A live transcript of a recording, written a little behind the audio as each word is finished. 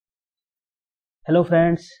Hello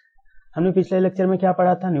friends, हमने पिछले lecture में क्या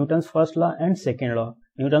पढ़ा था? Newton's first law and second law.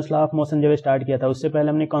 Newton's law of motion जब स्टार्ट किया था उससे पहले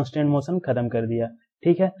हमने कांस्टेंट मोशन खत्म कर दिया।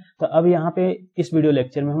 ठीक है, तो अब यहाँ पे इस वीडियो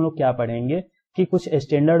लेक्चर में हम लोग क्या पढ़ेंगे कि कुछ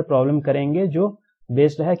स्टैंडर्ड प्रॉब्लम करेंगे जो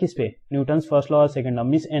बेस्ड है किस पे? न्यूटन्स फर्स्ट लॉ और सेकेंड लॉ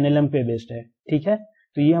मीन्स एनएलएम पे बेस्ड है। ठीक है,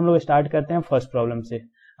 तो ये हम लोग स्टार्ट करते हैं फर्स्ट प्रॉब्लम से।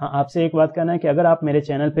 हाँ, आपसे एक बात करना है कि अगर आप मेरे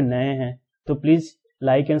चैनल पे नए हैं तो प्लीज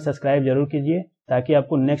लाइक एंड सब्सक्राइब जरूर कीजिए ताकि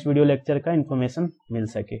आपको नेक्स्ट वीडियो लेक्चर का इन्फॉर्मेशन मिल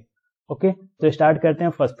सके। ओके, तो स्टार्ट करते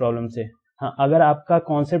हैं फर्स्ट प्रॉब्लम से। हाँ, अगर आपका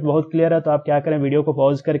कॉन्सेप्ट बहुत क्लियर है तो आप क्या करें, वीडियो को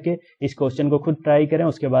पॉज करके इस क्वेश्चन को खुद ट्राई करें,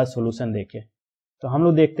 उसके बाद सॉल्यूशन देखें। तो हम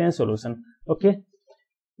लोग देखते हैं सॉल्यूशन। ओके,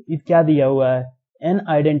 क्या दिया हुआ है? N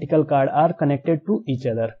identical card are connected to each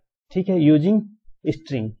other. ठीक है, यूजिंग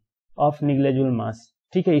स्ट्रिंग ऑफ निग्लेजिबल मास।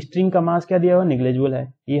 ठीक है, स्ट्रिंग का मास क्या दिया हुआ? निग्लेजिबल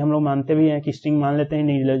है। ये हम लोग मानते भी हैं कि स्ट्रिंग मान लेते हैं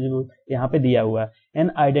निग्लेजिबल। यहाँ पे दिया हुआ है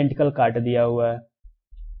एन आइडेंटिकल कार्ड दिया हुआ है।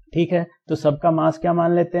 ठीक है, तो सबका मास क्या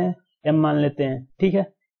मान लेते हैं? m मान लेते हैं। ठीक है,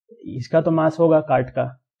 इसका तो मास होगा कार्ट का।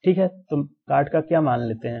 ठीक है, तो कार्ट का क्या मान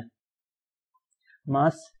लेते हैं?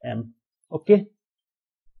 मास m। Okay,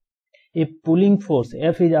 A pulling force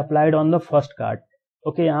F is applied on the first cart.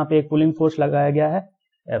 Okay, यहाँ पे एक पुलिंग फोर्स लगाया गया है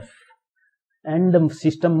F and the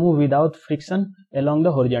system move without friction along the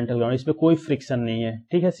horizontal ground. इस पे कोई फ्रिक्शन नहीं है।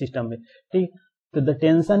 ठीक है, सिस्टम पे। ठीक, तो the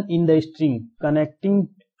tension in the string connecting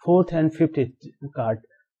fourth and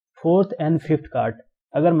fifth cart.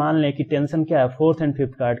 अगर मान लें कि टेंशन क्या है? फोर्थ एंड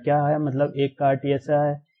फिफ्थ कार्ट क्या है? मतलब एक कार्ट ऐसा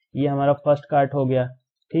है, ये हमारा फर्स्ट कार्ट हो गया।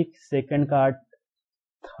 ठीक, second cart,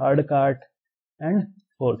 third cart and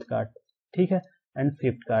fourth cart. ठीक है, एंड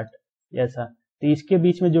फिफ्थ कार्ट ऐसा। तो इसके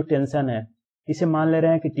बीच में जो टेंशन है इसे मान ले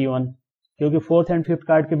रहे हैं कि T1, क्योंकि फोर्थ एंड फिफ्थ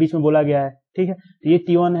कार्ट के बीच में बोला गया है। ठीक है, तो ये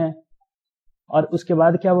T1 है। और उसके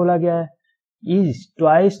बाद क्या बोला गया है? Is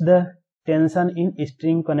twice the tension in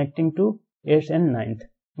string connecting to 8th and 9th।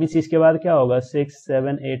 Means इसके बाद क्या होगा? 6,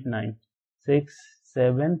 7, 8, 9, 6,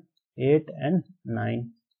 7, 8 and 9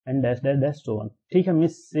 and dash dash dash so on. ठीक है,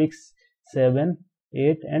 मीन्स 6, 7,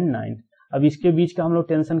 8 एंड 9। अब इसके बीच का हम लोग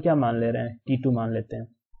टेंशन क्या मान ले रहे हैं? T2 मान लेते हैं।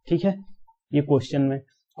 ठीक है, ये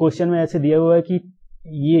क्वेश्चन में ऐसे दिया हुआ है कि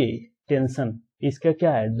ये टेंशन इसका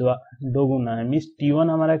क्या है? दो गुना है। मीन्स T1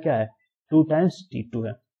 हमारा क्या है? 2 टाइम्स T2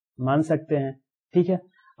 है, मान सकते हैं। ठीक है,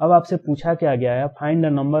 अब आपसे पूछा क्या गया है? Find the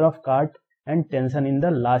number of cart and tension in the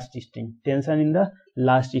last string. Tension in the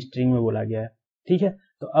last string में बोला गया है। ठीक है,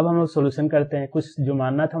 तो अब हम लोग सोल्यूशन करते हैं। कुछ जो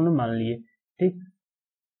मानना था हमने मान लिए। ठीक,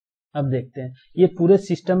 अब देखते हैं ये पूरे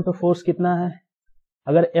सिस्टम पे फोर्स कितना है।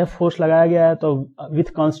 अगर F फोर्स लगाया गया है तो विथ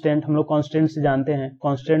कांस्टेंट, हम लोग कांस्टेंट से जानते हैं,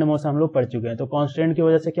 कांस्टेंट मोशन हम लोग पढ़ चुके हैं। तो कांस्टेंट की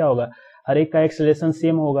वजह से क्या होगा? हर एक का एक्सेलरेशन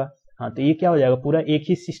सेम होगा। हाँ, तो ये क्या हो जाएगा? पूरा एक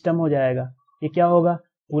ही सिस्टम हो जाएगा। ये क्या होगा?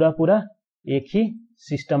 पूरा एक ही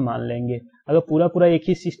सिस्टम मान लेंगे। अगर पूरा एक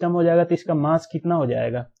ही सिस्टम हो जाएगा तो इसका मास कितना हो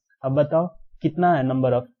जाएगा? अब बताओ कितना है?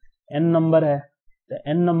 नंबर ऑफ n नंबर है, तो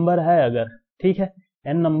n नंबर है अगर, ठीक है,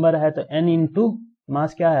 n नंबर है तो n इंटू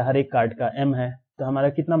मास क्या है? हर एक कार्ड का m है, तो हमारा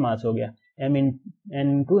कितना मास हो गया? n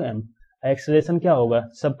into m। एक्सेलरेशन क्या होगा?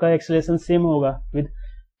 सबका एक्सेलरेशन सेम होगा विद,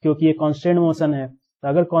 क्योंकि ये कांस्टेंट मोशन है, तो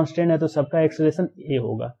अगर कांस्टेंट है तो सबका एक्सेलरेशन a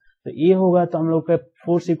होगा। तो a होगा तो हम लोग का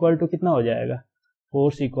फोर्स इक्वल टू कितना हो जाएगा?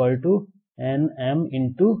 Force equal to nm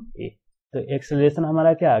into ए। तो एक्सेलरेशन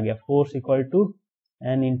हमारा क्या आ गया? Force equal to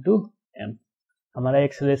n into m। हमारा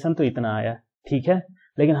एक्सेलरेशन तो इतना आया। ठीक है,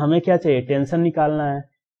 लेकिन हमें क्या चाहिए? टेंशन निकालना है।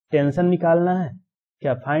 टेंशन निकालना है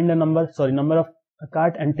क्या? Find the number of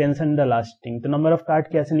cart and tension in the last string. तो नंबर ऑफ कार्ट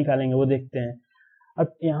कैसे निकालेंगे वो देखते हैं।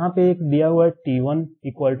 अब यहाँ पे एक दिया हुआ है T1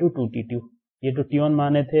 इक्वल टू 2T2। ये तो T1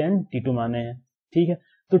 माने थे एंड T2 माने हैं। ठीक है,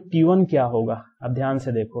 तो T1 क्या होगा? अब ध्यान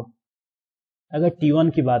से देखो, अगर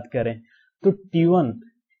T1 की बात करें तो T1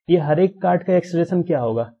 ये हर एक कार्ट का एक्सेलरेशन क्या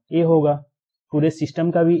होगा? A होगा। पूरे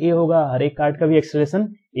सिस्टम का भी A होगा, हर एक कार्ट का भी एक्सेलरेशन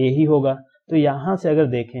A ही होगा। तो यहां से अगर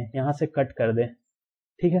देखें, यहां से कट कर दें,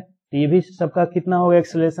 ठीक है, तो ये भी सबका कितना होगा?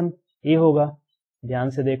 एक्सेलरेशन A होगा। ध्यान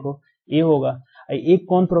से देखो, A होगा। एक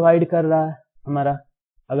कौन प्रोवाइड कर रहा है? हमारा,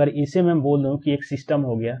 अगर इसे मैं बोल दूं कि एक सिस्टम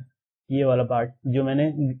हो गया, ये वाला पार्ट जो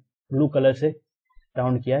मैंने ब्लू कलर से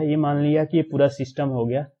राउंड किया है, ये मान लिया कि ये पूरा सिस्टम हो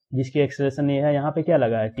गया जिसकी एक्सेलरेशन ये है। यहाँ पे क्या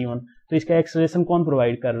लगा है? T1। तो इसका एक्सेलरेशन कौन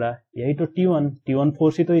प्रोवाइड कर रहा है? यही तो T1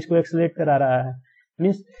 फोर्स ही तो इसको एक्सेलरेट करा रहा है।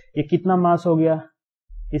 मीन्स ये कितना मास हो गया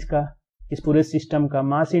इसका? इस पूरे सिस्टम का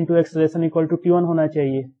mass into acceleration equal to T1 होना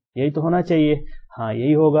चाहिए। यही तो होना चाहिए। हाँ,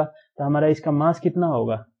 यही होगा। तो हमारा इसका मास कितना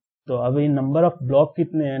होगा? तो अब ये नंबर ऑफ ब्लॉक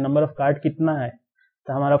कितने हैं? नंबर ऑफ कार्ट कितना है?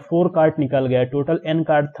 तो हमारा 4 कार्ट निकल गया। टोटल n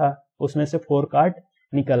कार्ट था, उसमें से 4 कार्ट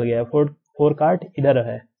निकल गया। 4 कार्ट इधर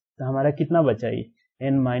है, तो हमारा कितना बचा? ये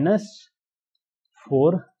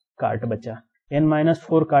n-4 कार्ट बचा।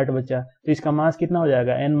 n-4 कार्ट बचा, तो इसका मास कितना हो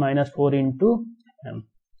जाएगा? n-4 into m।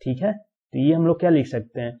 ठीक है, तो ये हम लोग क्या लिख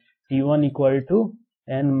सकते हैं? T1 equal to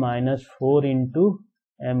n-4 into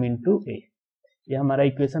m into ए। ये हमारा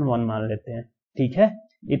इक्वेशन 1 मान लेते हैं। ठीक है,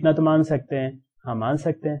 इतना तो मान सकते हैं, हाँ मान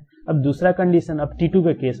सकते हैं। अब दूसरा कंडीशन, अब T2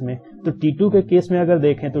 के केस में, तो T2 के केस में अगर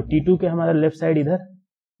देखें तो T2 के हमारा लेफ्ट साइड इधर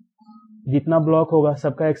जितना ब्लॉक होगा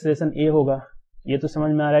सबका एक्सेलरेशन ए होगा। ये तो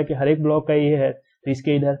समझ में आ रहा है कि हर एक ब्लॉक का ये है, तो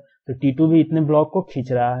इसके इधर तो T2 भी इतने ब्लॉक को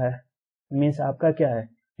खींच रहा है। मीन्स आपका क्या है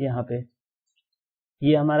यहाँ पे,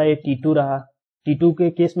 ये हमारा ये T2 रहा। T2 के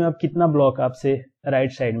केस में अब कितना ब्लॉक आपसे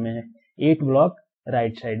राइट साइड में है, 8 ब्लॉक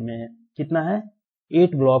राइट साइड में है। कितना है,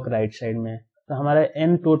 8 ब्लॉक राइट साइड में है। तो हमारा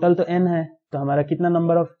n टोटल तो n है, तो हमारा कितना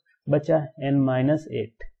नंबर ऑफ बचा,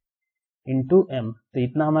 n-8 इंटू m। तो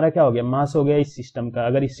इतना हमारा क्या हो गया, मास हो गया इस सिस्टम का।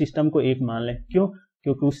 अगर इस सिस्टम को 1 मान लें, क्यों,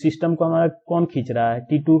 क्योंकि उस सिस्टम को हमारा कौन खींच रहा है,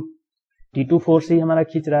 T2 फोर्स ही हमारा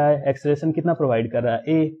खींच रहा है। एक्सेलरेशन कितना प्रोवाइड कर रहा है,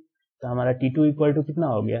 a। तो हमारा T2 इक्वल टू कितना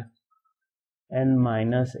हो गया,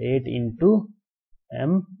 n-8 into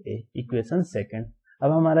m a, equation second.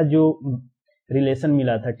 अब हमारा जो रिलेशन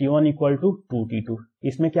मिला था T1 इक्वल टू 2T2,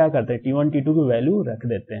 इसमें क्या करते हैं, T1 T2 की वैल्यू रख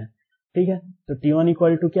देते हैं। ठीक है, तो T1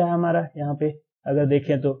 इक्वल टू क्या है हमारा यहाँ पे, अगर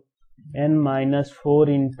देखें तो n-4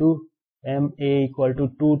 into M A equal to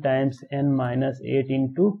 2 times n-8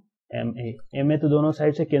 into M A तो दोनों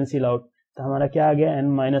साइड से कैंसिल आउट। तो हमारा क्या आ गया,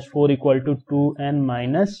 n-4 equal to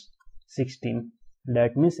 2n-16,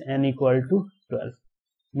 that means n equal to 12।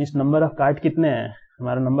 Means number of card कितने हैं,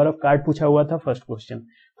 हमारा नंबर ऑफ कार्ड पूछा हुआ था फर्स्ट क्वेश्चन,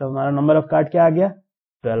 तो हमारा नंबर ऑफ कार्ड क्या आ गया,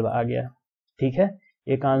 12 आ गया। ठीक है,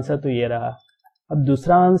 एक आंसर तो ये रहा। अब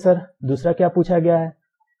दूसरा आंसर, दूसरा क्या पूछा गया है,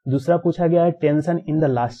 दूसरा पूछा गया है tension in the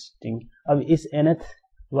last string. अब इस nth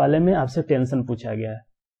वाले में आपसे टेंशन पूछा गया है।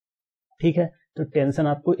 ठीक है, तो टेंशन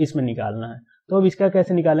आपको इसमें निकालना है। तो अब इसका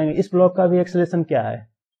कैसे निकालेंगे, इस ब्लॉक का भी एक्सेलरेशन क्या है,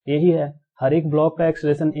 यही है। हर एक ब्लॉक का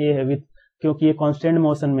एक्सेलरेशन ए है, विथ क्योंकि ये कांस्टेंट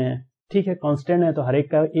मोशन में है। ठीक है, कांस्टेंट है तो हर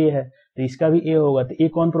एक का ए है, तो इसका भी ए होगा। तो ए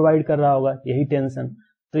कौन प्रोवाइड कर रहा होगा, यही टेंशन।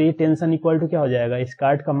 तो ये टेंशन इक्वल टू क्या हो जाएगा, इस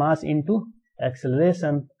कार्ड का मास इंटू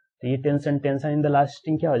एक्सेलरेशन। तो ये tension in the last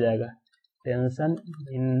string क्या हो जाएगा, tension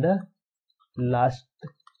in the last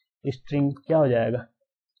string क्या हो जाएगा,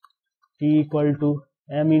 T equal to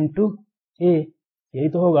M into ए, यही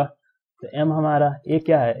तो होगा। तो m हमारा a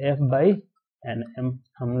क्या है, F/n। m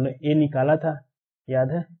हमने a निकाला था,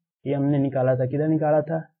 याद है, ये हमने निकाला था, किधर निकाला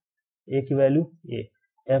था, a की वैल्यू a,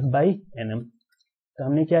 F/nm। तो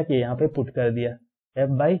हमने क्या किया, यहाँ पे पुट कर दिया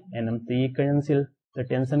F/nm, तो ये कैंसिल। तो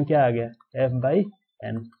टेंशन क्या आ गया,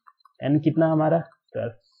 F/n। n कितना हमारा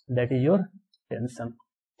 12, दैट इज योर टेंशन।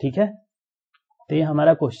 ठीक है, तो ये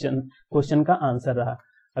हमारा क्वेश्चन का आंसर रहा।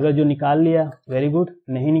 अगर जो निकाल लिया वेरी गुड,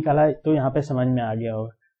 नहीं निकाला तो यहाँ पे समझ में आ गया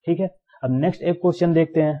होगा। ठीक है, अब नेक्स्ट एक क्वेश्चन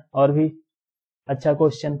देखते हैं, और भी अच्छा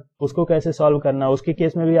क्वेश्चन, उसको कैसे सॉल्व करना है। उसके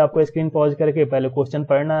केस में भी आपको स्क्रीन पॉज करके पहले क्वेश्चन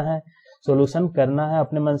पढ़ना है, सॉल्यूशन करना है,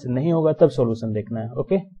 अपने मन से नहीं होगा तब सॉल्यूशन देखना है।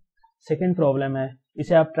 ओके, सेकंड प्रॉब्लम है,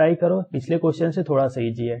 इसे आप ट्राई करो, पिछले क्वेश्चन से थोड़ा सा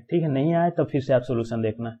इजी है। ठीक है, नहीं आए तब फिर से आप सॉल्यूशन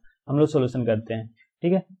देखना, हम लोग सॉल्यूशन करते हैं।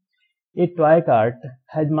 ठीक है, ए toy cart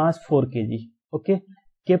has mass 4 kg, okay,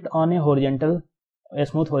 kept on a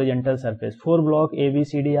smooth horizontal surface, 4 block A B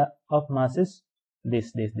C D of masses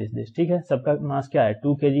this। ठीक है, सबका मास क्या है,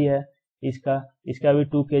 2 kg है, इसका भी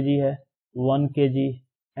 2 kg है, 1 kg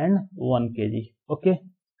एंड 1 kg। ओके,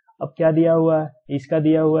 अब क्या दिया हुआ है, इसका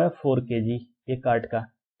दिया हुआ है 4 kg ये कार्ट का।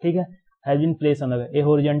 ठीक है, has been place on A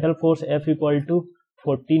horizontal force F equal to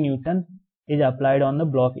 40 Newton is applied on the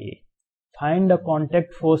block A. Find the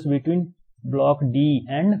contact force between block D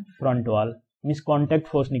and front wall. Means contact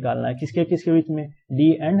force निकालना है, किसके किसके बीच में,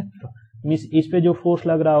 D and, means इस पे जो force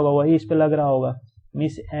लग रहा होगा वही इस पे लग रहा होगा,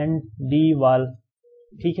 मीन्स एंड D वॉल।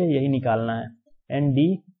 ठीक है, यही निकालना है, एंड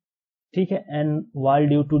D। ठीक है, and wall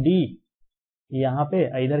due to D, यहाँ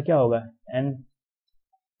पे इधर क्या होगा, and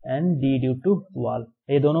D due to wall.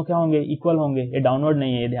 ये दोनों क्या होंगे, इक्वल होंगे। ये डाउनवर्ड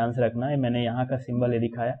नहीं है, ये ध्यान से रखना है, मैंने यहाँ का सिंबल ये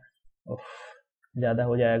दिखाया, ज्यादा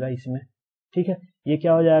हो जाएगा इसमें। ठीक है, ये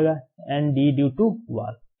क्या हो जाएगा, and D due to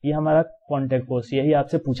wall, ये हमारा कॉन्टेक्ट फोर्स, यही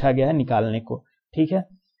आपसे पूछा गया है निकालने को। ठीक है,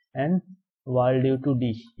 and wall due to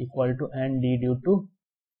D equal to and D due to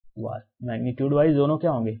wall. Magnitude wise दोनों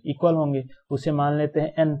क्या होंगे, इक्वल होंगे, उसे मान लेते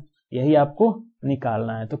हैं n, यही आपको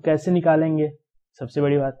निकालना है। तो कैसे निकालेंगे, सबसे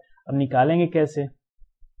बड़ी बात, अब निकालेंगे कैसे,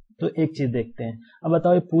 तो एक चीज देखते हैं। अब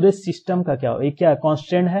बताओ, ये पूरे सिस्टम का क्या हो, ये क्या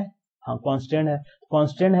कांस्टेंट है, हाँ कांस्टेंट है,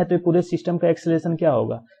 कांस्टेंट है तो पूरे सिस्टम का एक्सेलरेशन क्या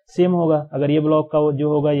होगा, सेम होगा। अगर ये ब्लॉक का जो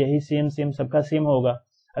होगा यही सेम सबका सेम होगा,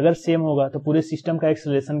 अगर सेम होगा तो पूरे सिस्टम का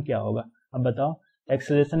एक्सेलरेशन क्या होगा। अब बताओ,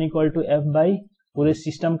 एक्सेलरेशन इक्वल टू F/ पूरे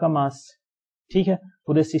सिस्टम का मास। ठीक है,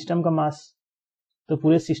 पूरे सिस्टम का मास, तो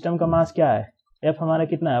पूरे सिस्टम का मास क्या है, F हमारा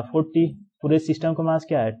कितना है 40, पूरे सिस्टम का मास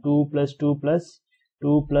क्या है 2 + 2 +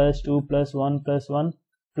 2 + 2 + 1 + 1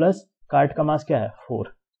 प्लस कार्ट का मास क्या है 4।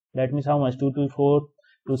 That means how much 2 2 4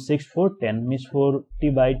 2 6 4 10 means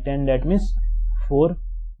 40/10 that means 4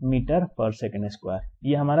 metre पर सेकेंड स्क्वायर।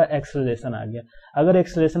 ये हमारा एक्सेलरेशन आ गया। अगर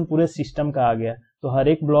एक्सेलरेशन पूरे सिस्टम का आ गया तो हर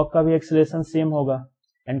एक ब्लॉक का भी एक्सेलरेशन सेम होगा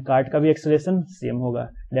एंड कार्ट का भी एक्सेलरेशन सेम होगा,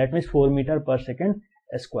 दैट मीन्स 4 मीटर पर सेकेंड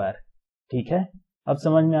स्क्वायर। ठीक है, अब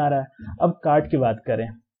समझ में आ रहा है। अब कार्ट की बात करें,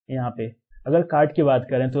 यहाँ पे अगर कार्ट की बात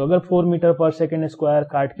करें तो अगर 4 मीटर पर सेकेंड स्क्वायर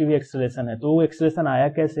कार्ट की भी एक्सेलरेशन है तो वो एक्सेलरेशन आया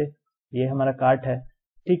कैसे, ये हमारा कार्ट है।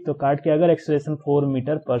 ठीक, तो कार्ट की अगर एक्सेलरेशन 4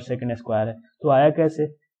 मीटर पर सेकेंड स्क्वायर है तो आया कैसे,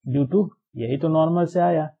 ड्यू टू, यही तो नॉर्मल से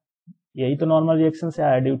आया, यही तो नॉर्मल रिएक्शन से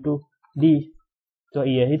आया, ड्यू टू डी। तो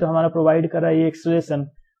यही तो हमारा प्रोवाइड कर रहा है ये एक्सेलरेशन,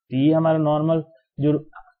 तो ये हमारा नॉर्मल जो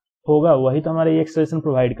होगा वही तो हमारा ये एक्सेलरेशन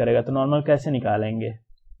प्रोवाइड करेगा। तो नॉर्मल कैसे निकालेंगे,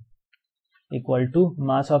 equal to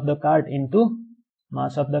mass of the cart into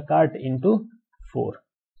mass of the cart into 4,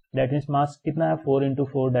 that means mass कितना है 4 ×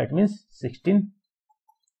 4 दैट मीन्स 16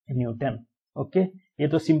 न्यूटन। ओके, ये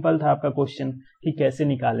तो सिंपल था आपका क्वेश्चन कि कैसे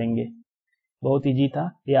निकालेंगे, बहुत इजी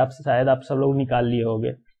था ये, आप शायद आप सब लोग निकाल लिए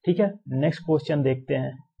होंगे। ठीक है, नेक्स्ट क्वेश्चन देखते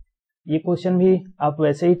हैं। ये क्वेश्चन भी आप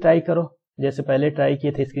वैसे ही ट्राई करो जैसे पहले ट्राई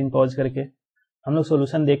किए थे, स्क्रीन पॉज करके। हम लोग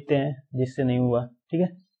सॉल्यूशन देखते हैं जिससे नहीं हुआ। ठीक है,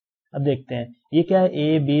 अब देखते हैं ये क्या है,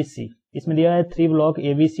 ए बी सी, इसमें दिया है 3 block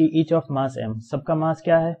A B see each of mass m, सबका मास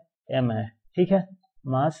क्या है m है। ठीक है,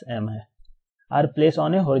 मास m है, are place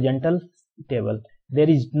on A horizontal table, there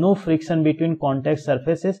is no friction between contact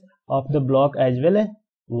surfaces of the block as well A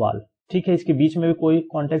wall. ठीक है, इसके बीच में भी कोई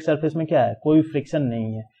कॉन्टेक्ट सरफेस में क्या है, कोई फ्रिक्शन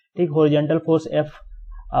नहीं है। ठीक, horizontal force F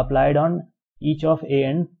applied on each of A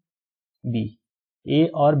and B, ए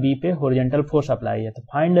और बी पे हॉरिजॉन्टल फोर्स अप्लाई है। तो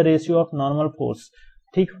find the ratio of normal force,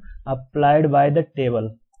 ठीक, applied by the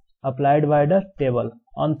table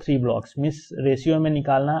on 3 blocks, miss ratio में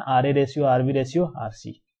निकालना है R A ratio R B ratio R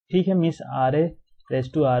C. ठीक है, miss R A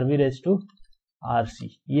raise to R B raise to R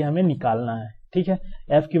C, ये हमें निकालना है। ठीक है,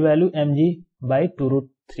 F की वैल्यू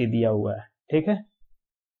mg/2√3 दिया हुआ है। ठीक है,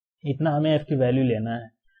 इतना हमें F की वैल्यू लेना है।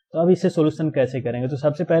 तो अब इसे सोल्यूशन कैसे करेंगे, तो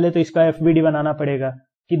सबसे पहले तो इसका FBD बनाना पड़ेगा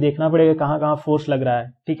कि देखना पड़ेगा कहाँ कहाँ फोर्स लग रहा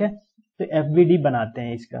है। ठीक है, तो FBD बनाते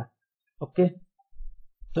हैं इसका। ओके,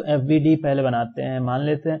 तो FBD पहले बनाते हैं, मान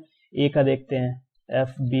लेते हैं ए का देखते हैं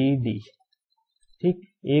FBD। ठीक,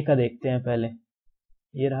 ए का देखते हैं पहले,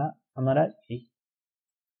 ये रहा हमारा ए,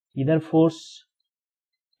 इधर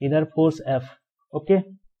फोर्स F। ओके,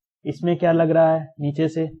 इसमें क्या लग रहा है नीचे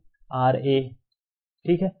से RA।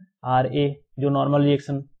 ठीक है, RA जो normal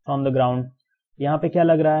reaction from the ground, यहाँ पे क्या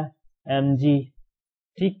लग रहा है mg।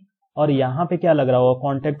 ठीक, और यहाँ पे क्या लग रहा होगा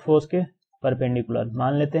कॉन्टेक्ट फोर्स के परपेंडिकुलर,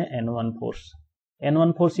 मान लेते हैं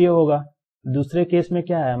N1 फोर्स ये होगा। दूसरे केस में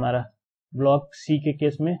क्या है हमारा, ब्लॉक सी के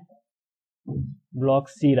केस में ब्लॉक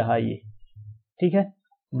सी रहा ये। ठीक है,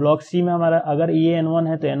 ब्लॉक सी में हमारा अगर ये N1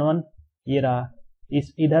 है तो N1 ये रहा,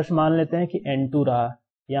 इस इधर से मान लेते हैं कि N2 रहा,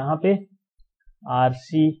 यहाँ पे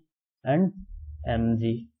RC एंड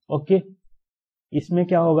mg। ओके, इसमें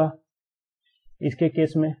क्या होगा, इसके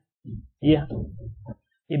केस में ये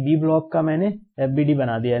बी ब्लॉक का मैंने FBD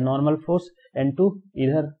बना दिया है, नॉर्मल फोर्स N2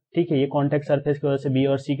 इधर। ठीक है, ये कॉन्टेक्ट सरफेस की वजह से B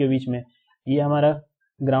और C के बीच में, ये हमारा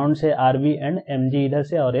ग्राउंड से RB एंड mg इधर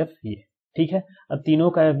से और F ये। ठीक है, अब तीनों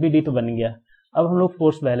का FBD तो बन गया। अब हम लोग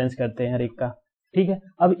फोर्स बैलेंस करते हैं हर एक का। ठीक है,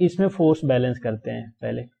 अब इसमें फोर्स बैलेंस करते हैं,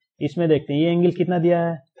 पहले इसमें देखते हैं ये एंगल कितना दिया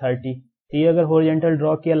है 30। तो ये अगर हॉरिजॉन्टल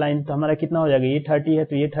ड्रॉ किया लाइन तो हमारा कितना हो जाएगा, ये 30 है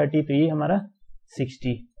तो ये 30, तो ये हमारा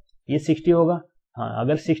 60, ये 60 होगा। हाँ,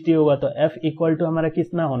 अगर 60 होगा तो F इक्वल टू हमारा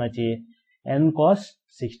कितना होना चाहिए, N cos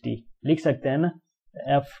 60 लिख सकते हैं ना,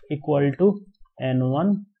 F equal to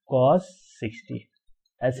N1 cos 60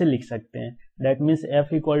 ऐसे लिख सकते हैं। That means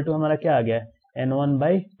F equal to हमारा क्या आ गया,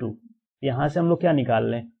 N1/2। यहाँ से हम लोग क्या निकाल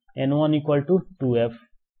लें, N1 इक्वल टू 2F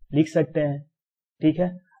लिख सकते हैं। ठीक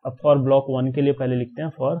है, अब फॉर ब्लॉक 1 के लिए पहले लिखते हैं,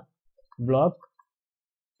 फॉर ब्लॉक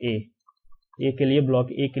ए के लिए,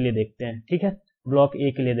 ब्लॉक ए के लिए देखते हैं। ठीक है, ब्लॉक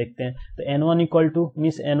ए के लिए देखते हैं, तो N1 equal two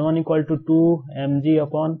means N1 equal to 2mg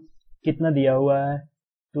upon कितना दिया हुआ है,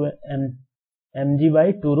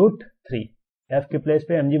 2mg/2√3, F के प्लेस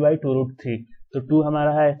पे mg/2√3, तो 2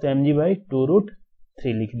 हमारा है तो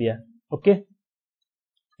mg/2√3 लिख दिया। ओके,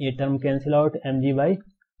 ये टर्म कैंसिल आउट,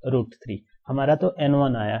 mg/√3 हमारा तो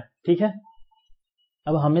N1 आया। ठीक है,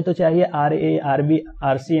 अब हमें तो चाहिए RA, RB,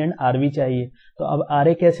 RC and RB चाहिए, तो अब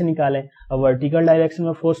RA कैसे निकालें, अब वर्टिकल डायरेक्शन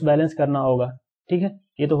में फोर्स बैलेंस करना होगा। ठीक है,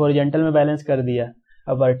 ये तो हॉरिजॉन्टल में बैलेंस कर दिया,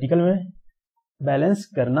 अब वर्टिकल में बैलेंस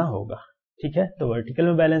करना होगा। ठीक है, तो वर्टिकल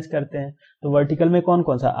में बैलेंस करते हैं, तो वर्टिकल में कौन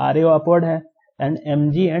कौन सा, RA अपवर्ड है एंड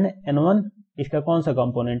mg एंड N1 इसका कौन सा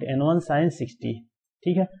कंपोनेंट, N1 sin 60।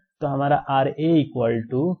 ठीक है, तो हमारा RA equal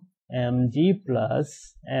to mg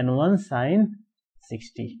plus N1 sin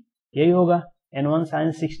 60 यही होगा, N1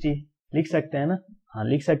 sin 60 लिख सकते हैं ना। हाँ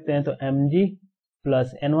लिख सकते हैं। तो mg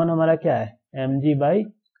प्लस n1 हमारा क्या है, mg बाई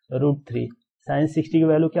 √3, साइन 60 की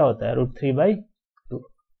वैल्यू क्या होता है, √3/2,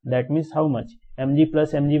 that means how much, mg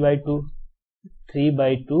plus mg/2,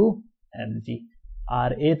 3/2 mg।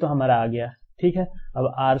 RA तो हमारा आ गया, ठीक है।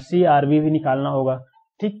 अब RC RB भी निकालना होगा,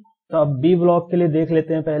 ठीक। तो अब B ब्लॉक के लिए देख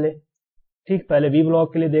लेते हैं पहले, ठीक, पहले B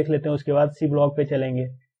ब्लॉक के लिए देख लेते हैं, उसके बाद C ब्लॉक पे चलेंगे,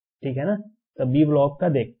 ठीक है ना। तो B ब्लॉक का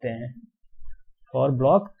देखते हैं, फॉर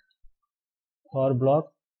ब्लॉक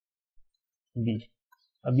B।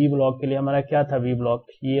 अब B ब्लॉक के लिए हमारा क्या था, B ब्लॉक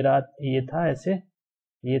ये था ऐसे,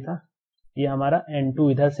 ये था, ये हमारा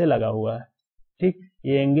N2 इधर से लगा हुआ है, ठीक,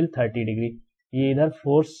 ये एंगल 30 डिग्री, ये इधर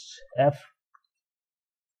force F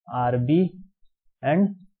RB and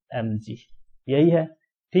mg, यही है,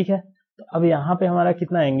 ठीक है। तो अब यहाँ पे हमारा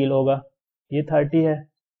कितना एंगल होगा, ये 30 है,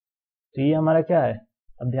 तो ये हमारा क्या है,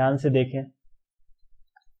 अब ध्यान से देखें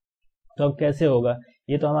तो अब कैसे होगा,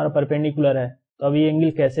 ये तो हमारा परपेंडिकुलर है, तो अब ये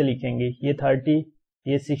एंगल कैसे लिखेंगे, ये 30,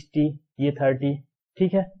 ये 60, ये 30,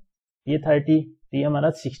 ठीक है, ये 30, तो ये हमारा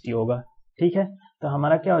 60 होगा, ठीक है। तो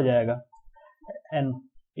हमारा क्या हो जाएगा, n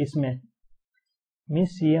इसमें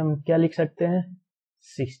मीन्स ये हम क्या लिख सकते हैं,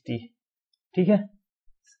 60, ठीक है,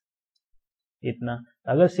 इतना।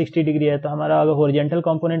 अगर 60 डिग्री है तो हमारा अगर हॉरिजॉन्टल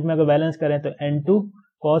कंपोनेंट में अगर बैलेंस करें तो n2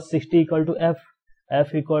 cos 60 equal to f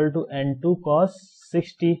equal to n2 cos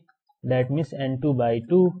 60, that means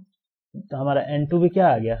n2/2, तो हमारा n2 भी क्या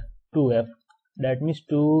आ गया, 2f, that means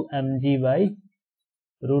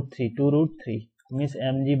 2mg/√3, 2√3 means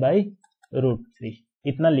mg/√3,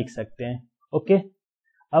 इतना लिख सकते हैं, ओके।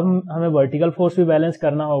 अब हमें वर्टिकल फोर्स भी बैलेंस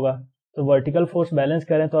करना होगा, तो वर्टिकल फोर्स बैलेंस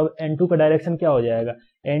करें तो अब n2 का डायरेक्शन क्या हो जाएगा,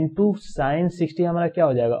 n2 sin 60 हमारा क्या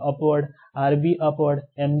हो जाएगा, upward, RB upward,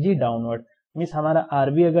 mg downward, means हमारा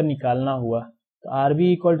RB अगर निकालना हुआ तो RB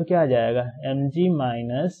इक्वल टू क्या आ जाएगा, mg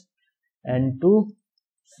minus n2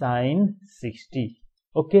 sin 60,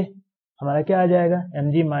 okay. हमारा क्या आ जाएगा,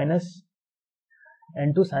 mg माइनस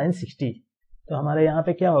n2 sin 60, तो हमारे यहाँ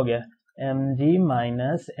पे क्या हो गया, mg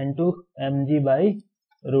minus n2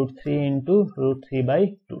 mg/√3 into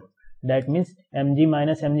 √3/2, that means mg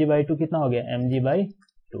minus mg/2 कितना हो गया,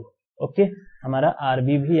 mg/2, ओके। हमारा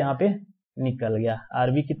RB भी यहाँ पे निकल गया,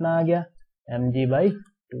 RB कितना आ गया,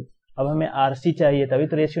 mg/2। अब हमें RC चाहिए, तभी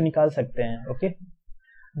तो रेशियो निकाल सकते हैं, ओके।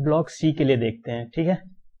 ब्लॉक C के लिए देखते हैं, ठीक है।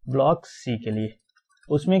 ब्लॉक C के लिए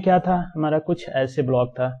उसमें क्या था, हमारा कुछ ऐसे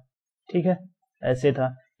ब्लॉक था, ठीक है, ऐसे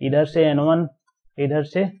था, इधर से n1, इधर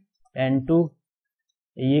से n2,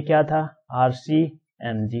 ये क्या था, RC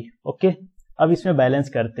mg, ओके। अब इसमें बैलेंस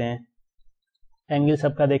करते हैं, एंगल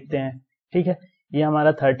सबका देखते हैं, ठीक है। ये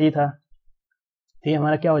हमारा 30 था, तो ये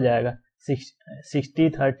हमारा क्या हो जाएगा, 60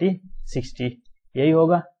 30 60, यही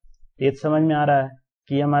होगा, ये समझ में आ रहा है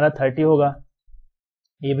कि ये हमारा 30 होगा,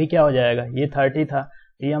 ये भी क्या हो जाएगा, ये 30 था,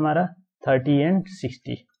 ये हमारा 30 एंड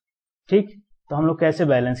 60, ठीक। तो हम लोग कैसे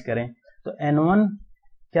बैलेंस करें, तो n1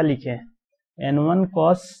 क्या लिखें, n1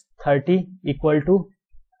 cos 30 equal to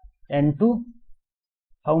n2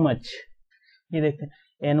 how much, ये देखते हैं,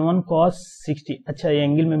 n1 cos 60, अच्छा ये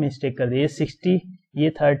एंगल में मिस्टेक कर दी, ये 60, ये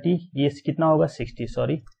 30, ये कितना होगा 60,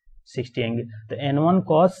 सॉरी 60 एंगल, तो n1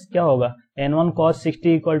 cos क्या होगा, n1 cos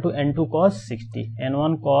 60 equal to n2 cos 60,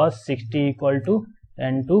 n1 cos 60 equal to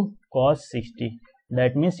n2 cos 60,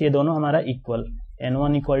 that means ये दोनों हमारा equal,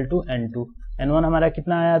 n1 equal to n2, n1 हमारा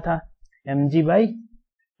कितना आया था,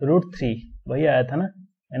 mg/√3, वही आया था ना,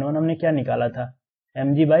 n1 हमने क्या निकाला था,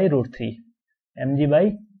 mg/√3,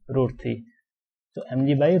 mg/√3, तो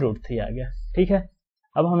mg/√3 आ गया, ठीक है।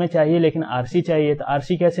 अब हमें चाहिए लेकिन RC चाहिए, तो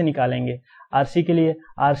RC कैसे निकालेंगे, RC के लिए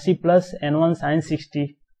RC plus n1 sin 60,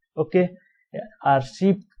 okay,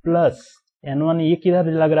 RC plus n1, ये किधर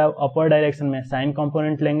लग रहा है, अपवर्ड डायरेक्शन में, साइन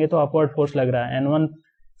कंपोनेंट लेंगे तो अपवर्ड फोर्स लग रहा है, n1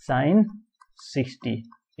 sin 60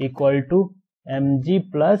 equal to mg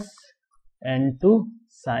plus n2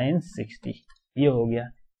 sin 60, ये हो गया,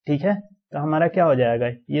 ठीक है। तो हमारा क्या हो जाएगा,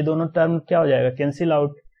 ये दोनों टर्म क्या हो जाएगा, कैंसिल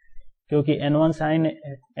आउट, क्योंकि n1 sin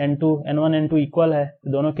n2, n1 n2 equal है,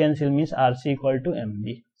 तो दोनों cancel, means RC equal to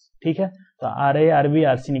mg, ठीक है। तो RA RB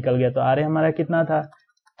RC निकल गया, तो RA हमारा कितना था,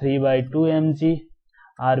 3/2 mg,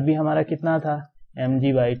 RB हमारा कितना था,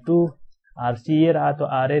 mg/2, RC ये रहा, तो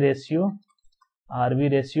RA ratio, RB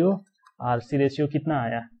ratio, RC ratio कितना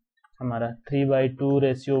आया हमारा, 3/2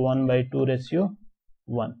 रेशियो 1/2 रेशियो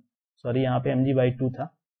 1, सॉरी यहाँ पे mg/2 था,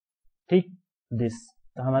 ठीक, दिस,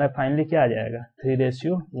 तो हमारा फाइनली क्या आ जाएगा,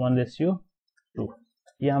 3:1:2,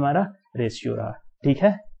 ये हमारा रेशियो रहा, ठीक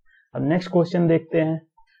है। अब नेक्स्ट क्वेश्चन देखते हैं,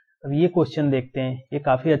 अब ये क्वेश्चन देखते हैं, ये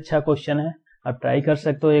काफी अच्छा क्वेश्चन है, आप ट्राई कर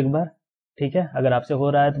सकते हो एक बार, ठीक है। अगर आपसे हो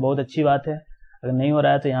रहा है तो बहुत अच्छी बात है, अगर नहीं हो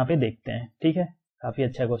रहा है तो यहाँ पे देखते हैं, ठीक है। काफी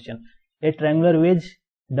अच्छा क्वेश्चन, ए ट्रायंगुलर वेज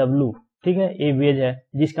W ठीक है। ये वेज है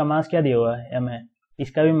जिसका मास क्या दिया हुआ है, m है,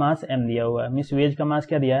 इसका भी मास m दिया हुआ है, मीन्स वेज का मास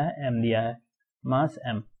क्या दिया है, m दिया है, मास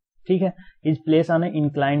m, ठीक है। Is place on A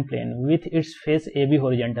inclined plane with its face AB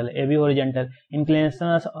horizontal, AB horizontal,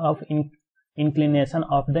 inclination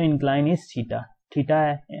of the incline is theta, theta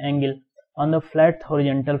है angle on the flat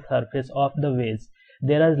horizontal surface of the wedge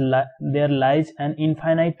there lies an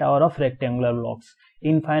infinite tower of rectangular blocks,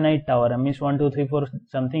 infinite tower means 1 2 3 4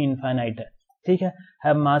 something infinite है, ठीक है।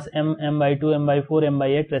 have mass m, m/2, m/4,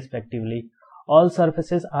 m/8 respectively, all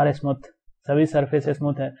surfaces are smooth, सभी surface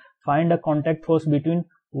smooth है। find a contact force between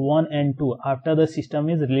 1 and 2 after the system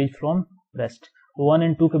is released from rest, 1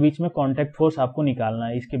 and 2 के बीच में contact force आपको निकालना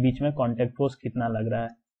है, इसके बीच में कॉन्टैक्ट फोर्स कितना लग रहा है,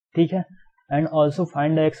 ठीक है। And also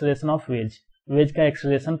find the acceleration of ways, veg का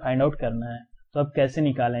एक्सेलरेशन फाइंड आउट करना है। तो अब कैसे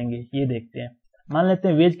निकालेंगे ये देखते हैं। मान लेते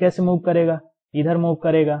हैं वेज कैसे मूव करेगा, इधर मूव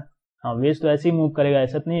करेगा, हाँ वेज तो ऐसे ही मूव करेगा,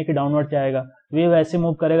 ऐसा तो नहीं है कि डाउनवर्ड जाएगा, वेव ऐसे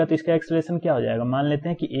मूव करेगा तो इसका एक्सेलरेशन क्या हो जाएगा, मान लेते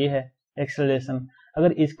हैं कि ए है एक्सेलरेशन,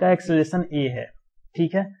 अगर इसका एक्सेलरेशन ए है,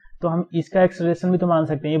 ठीक है, तो हम इसका एक्सेलरेशन भी तो मान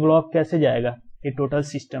सकते हैं। ये ब्लॉक कैसे जाएगा, ये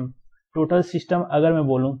टोटल सिस्टम अगर मैं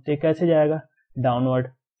बोलूं तो कैसे जाएगा, डाउनवर्ड,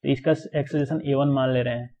 तो इसका एक्सेलरेशन A1 मान ले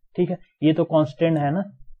रहे हैं, ठीक है। ये तो कांस्टेंट है ना,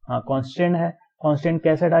 हाँ कांस्टेंट है, कांस्टेंट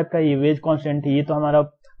कैसे टाइप का है, ये वेज कांस्टेंट है, ये तो हमारा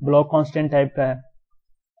ब्लॉक कांस्टेंट टाइप का है,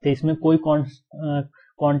 तो इसमें कोई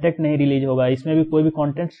कांटेक्ट नहीं रिलीज होगा, इसमें भी कोई भी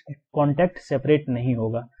कांटेक्ट सेपरेट नहीं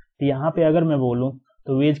होगा। तो यहाँ पे अगर मैं बोलूँ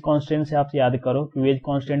तो वेज कांस्टेंट से आप याद करो कि वेज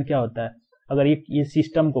कांस्टेंट क्या होता है, अगर ये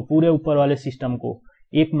सिस्टम को, पूरे ऊपर वाले सिस्टम को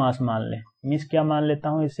एक मास मान ले, मीन्स क्या मान लेता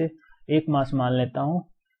हूँ, इसे एक मास मान लेता हूँ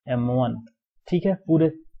m1, ठीक है,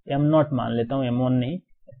 पूरे m0 मान लेता हूँ, m1 नहीं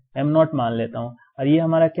m0 मान लेता हूँ, और ये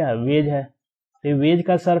हमारा क्या है, वेज है, तो वेज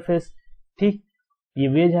का सरफेस, ठीक, ये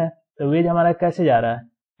वेज है, तो वेज हमारा कैसे जा रहा है,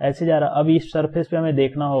 ऐसे जा रहा है। अब इस सरफेस पे हमें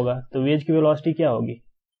देखना होगा तो वेज की वेलोसिटी क्या होगी,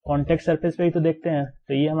 कॉन्टेक्ट सरफेस पे ही तो देखते हैं,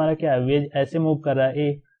 तो ये हमारा क्या है, वेज ऐसे मूव कर रहा है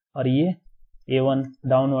ए, और ये A1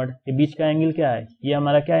 डाउनवर्ड, ये बीच का एंगल क्या है, ये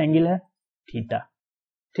हमारा क्या एंगल है, थीटा,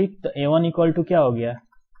 ठीक। तो A1 इक्वल टू क्या हो गया,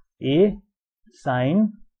 ए साइन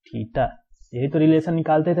थीटा, यही तो रिलेशन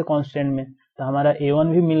निकालते थे कांस्टेंट में, तो हमारा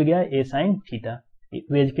A1 भी मिल गया ए साइन थीटा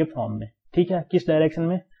वेज के फॉर्म में, ठीक है। किस डायरेक्शन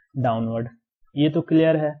में, डाउनवर्ड, ये तो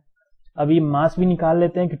क्लियर है। अब ये मास भी निकाल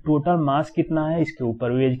लेते हैं कि टोटल मास कितना है इसके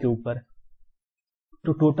ऊपर, वेज के ऊपर,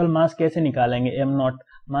 तो टोटल मास कैसे निकालेंगे, m0,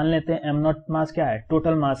 मान लेते हैं m0 मास क्या है,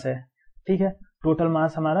 टोटल मास है, ठीक है, टोटल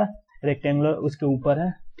मास हमारा रेक्टेंगुलर उसके ऊपर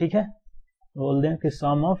है, ठीक है। बोल दें कि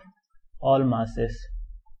सम of all masses,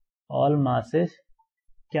 all masses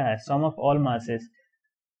क्या है, सम ऑफ ऑल मासेस,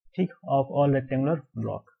 ठीक, ऑफ ऑल रेक्टेंगुलर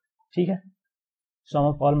ब्लॉक, ठीक है, सम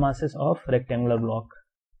of all masses of rectangular block,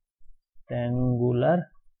 rectangular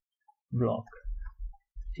block,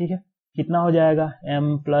 ठीक है। कितना हो जाएगा, m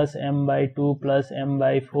plus m/2 plus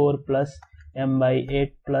m/4 plus m/8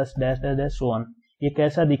 plus dash dash dash so on. ये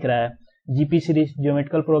कैसा दिख रहा है, GP series,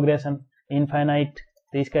 geometrical progression, infinite,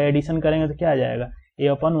 तो इसका एडिशन करेंगे तो क्या आ जाएगा,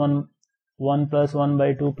 a/1 1 plus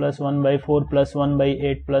 1/2 plus 1/4 plus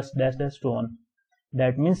 1/8 plus dash dash so on,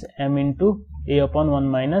 that means m into a/1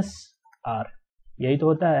 minus r, यही तो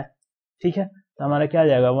होता है, ठीक है। तो हमारा क्या आ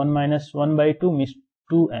जाएगा, 1 माइनस 1/2 मीन्स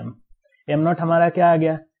 2m, m0 हमारा क्या आ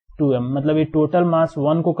गया, 2m, मतलब ये टोटल मास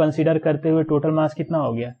 1 को कंसीडर करते हुए टोटल मास कितना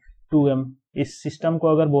हो गया, 2m। इस सिस्टम को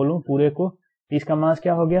अगर बोलूं पूरे को, इसका मास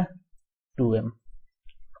क्या हो गया, 2m।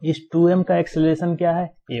 इस 2m का एक्सेलरेशन क्या है,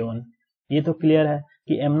 a1, ये तो क्लियर है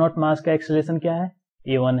कि m0 मास का एक्सेलरेशन क्या है,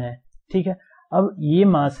 a1 है, ठीक है। अब ये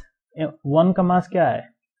मास 1 का मास क्या है,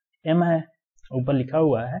 m है, ऊपर लिखा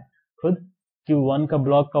हुआ है खुद कि 1 का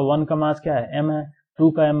ब्लॉक का 1 का मास क्या है, m है,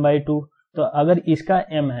 2 का m/2, तो अगर इसका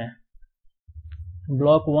m है,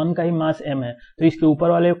 ब्लॉक 1 का ही मास m है, तो इसके ऊपर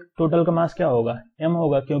वाले टोटल का मास क्या होगा, m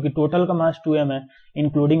होगा, क्योंकि टोटल का मास 2m है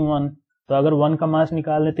इंक्लूडिंग 1, तो अगर 1 का मास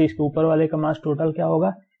निकाल ले तो इसके ऊपर वाले का मास टोटल क्या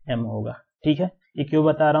होगा, m होगा, ठीक है। ये क्यों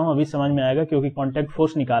बता रहा हूं, अभी समझ में आएगा, क्योंकि कॉन्टैक्ट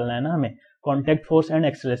फोर्स निकालना है ना हमें, कॉन्टैक्ट फोर्स एंड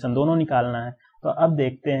एक्सेलरेशन दोनों निकालना है। तो अब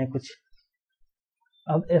देखते हैं कुछ,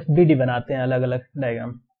 अब FBD बनाते हैं अलग अलग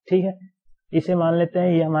डायग्राम, ठीक है। इसे मान लेते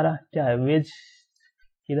हैं ये हमारा क्या है, वेज,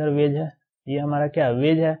 इधर वेज है, ये हमारा क्या है,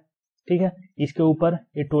 वेज है, ठीक है। इसके ऊपर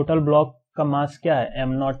ये टोटल ब्लॉक का मास क्या है,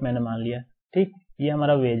 m0 मैंने मान लिया, ठीक, ये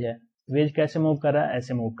हमारा वेज है, वेज कैसे मूव कर रहा है,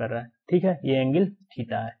 ऐसे मूव कर रहा है, ठीक है, ये एंगल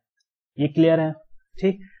थीटा है, ये क्लियर है,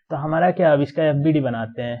 ठीक। तो हमारा क्या, अब इसका FBD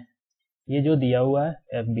बनाते हैं, ये जो दिया हुआ है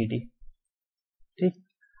FBD, ठीक,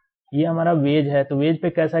 ये हमारा वेज है, तो वेज पे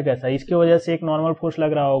कैसा कैसा, इसकी वजह से एक नॉर्मल फोर्स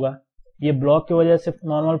लग रहा होगा, ये ब्लॉक की वजह से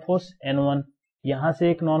नॉर्मल फोर्स N1, यहां से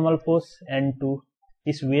एक नॉर्मल फोर्स N2,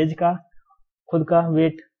 इस वेज का खुद का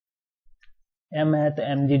वेट m है तो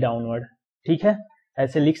mg डाउनवर्ड, ठीक है,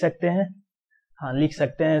 ऐसे लिख सकते हैं, हाँ लिख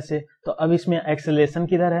सकते हैं ऐसे। तो अब इसमें एक्सेलरेशन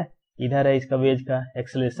किधर है, इधर है इसका वेज का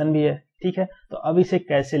एक्सेलरेशन भी है, ठीक है। तो अब इसे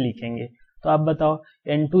कैसे लिखेंगे, तो आप बताओ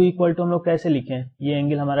n2 इक्वल टू हम लोग कैसे लिखें, ये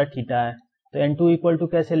एंगल हमारा थीटा है, तो n2 इक्वल टू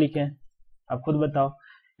कैसे लिखें, आप खुद बताओ।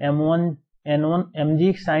 m1 n1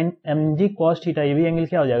 mg sign mg cos theta, ये भी एंगल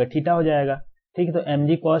क्या हो जाएगा, थीटा हो जाएगा, ठीक है। तो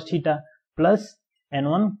mg cos theta plus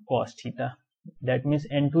n1 cos theta, that means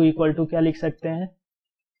n2 equal to क्या लिख सकते हैं,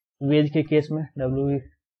 वेज के केस में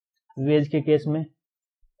वेज के केस में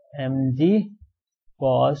mg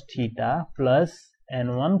cos theta plus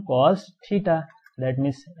n1 cos theta, that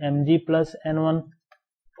means mg plus n1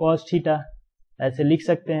 cos theta, ऐसे लिख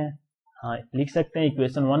सकते हैं, हाँ लिख सकते हैं,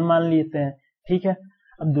 इक्वेशन 1 मान लेते हैं, ठीक है।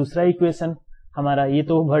 अब दूसरा इक्वेशन हमारा, ये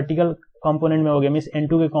तो वर्टिकल कंपोनेंट में हो गया, मीन्स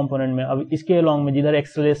n2 के कंपोनेंट में। अब इसके अलोंग में जिधर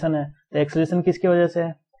एक्सेलरेशन है, तो एक्सेलरेशन किसकी वजह से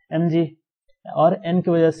है, mg और n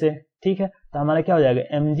की वजह से, ठीक है। तो हमारा क्या हो जाएगा,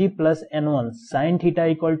 mg plus n1 sine theta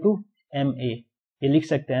equal to ma, ये लिख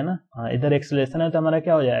सकते हैं ना, हाँ इधर एक्सेलरेशन है तो हमारा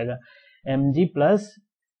क्या हो जाएगा, mg plus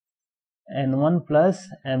n1 plus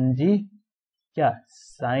mg क्या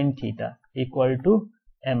sine theta equal to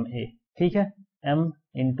ma, ठीक है। m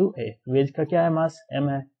इंटू a, वेज का क्या है मास, m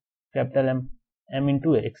है, capital m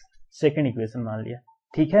into a, second equation मान लिया,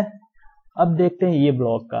 ठीक है। अब देखते हैं ये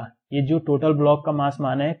ब्लॉक का, ये जो टोटल ब्लॉक का मास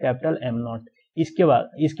मान है कैपिटल m0,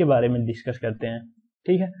 इसके बारे में डिस्कस करते हैं,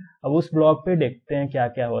 ठीक है। अब उस ब्लॉक पे देखते हैं क्या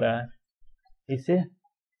क्या हो रहा है, इसे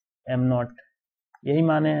m0 यही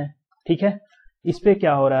माने हैं, ठीक है। इस पे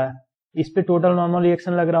क्या हो रहा है, इस पे टोटल नॉर्मल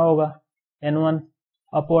रिएक्शन लग रहा होगा n1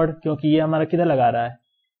 अपवर्ड, क्योंकि ये हमारा किधर लगा रहा है,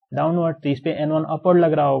 डाउनवर्ड, तो इस पे n1 अपवर्ड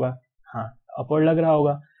लग रहा होगा, हाँ अपवर्ड लग रहा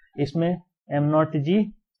होगा। इसमें m0g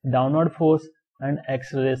downward force and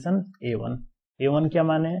acceleration a1 क्या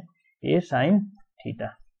माने हैं, a साइन थीटा,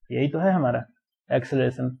 यही तो है हमारा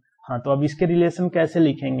एक्सेलरेशन। हाँ तो अब इसके रिलेशन कैसे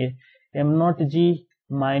लिखेंगे, m0g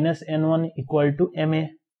minus n1 equal to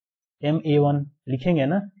ma1 लिखेंगे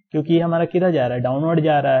ना, क्योंकि ये हमारा किधर जा रहा है, डाउनवर्ड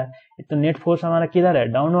जा रहा है, तो नेट फोर्स हमारा किधर है,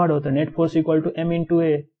 डाउनवर्ड होता है, net force equal to m into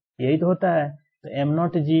a, यही तो होता है। तो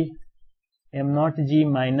m0g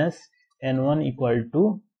minus n1 equal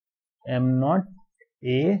to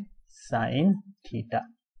m0a sine theta,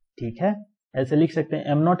 ठीक है, ऐसे लिख सकते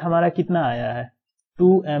हैं। m0 हमारा कितना आया है,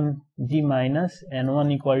 2mg minus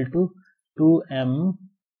n1 equal to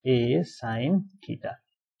 2ma sine theta,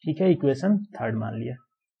 ठीक है, इक्वेशन थर्ड मान लिया,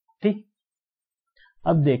 ठीक।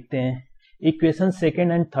 अब देखते हैं इक्वेशन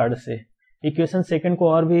सेकेंड एंड थर्ड से, इक्वेशन सेकेंड को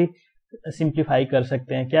और भी सिंप्लीफाई कर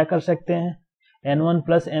सकते हैं, क्या कर सकते हैं, n1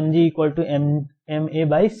 plus mg equal to ma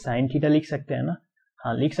by sine theta लिख सकते हैं ना,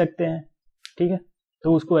 हाँ लिख सकते हैं, ठीक है।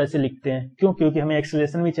 तो उसको ऐसे लिखते हैं, क्यों, क्योंकि हमें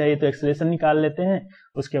एक्सेलरेशन भी चाहिए, तो एक्सेलरेशन निकाल लेते हैं,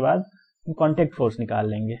 उसके बाद कॉन्टेक्ट फोर्स निकाल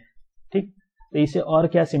लेंगे, ठीक। तो इसे और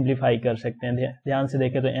क्या सिंप्लीफाई कर सकते हैं, ध्यान से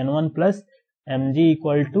देखें, तो n1 plus mg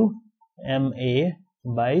equal to ma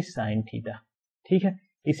by sine theta, ठीक है,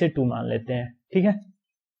 इसे 2 मान लेते हैं, ठीक है,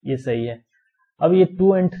 ये सही है। अब ये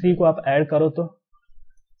 2 और 3 को आप ऐड करो, तो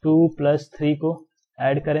 2 प्लस 3 को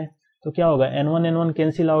ऐड करें तो क्या होगा, n1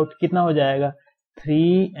 कैंसिल आउट, कितना हो जाएगा,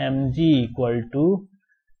 3mg equal to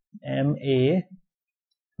ma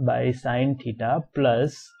by sine theta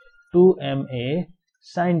plus 2ma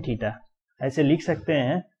sine theta, ऐसे लिख सकते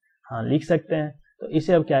हैं, हाँ लिख सकते हैं। तो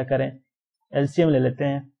इसे अब क्या करें, एलसीएम ले लेते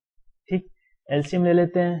हैं, ठीक, एलसीएम ले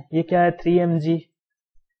लेते हैं, ये क्या है 3mg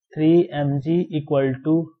इक्वल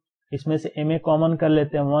टू, इसमें से ma कॉमन कर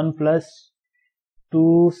लेते हैं, 1 plus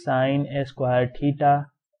 2 sine square theta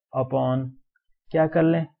upon क्या कर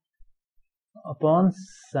लें, अपॉन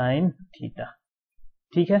साइन थीटा,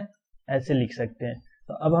 ठीक है, ऐसे लिख सकते हैं।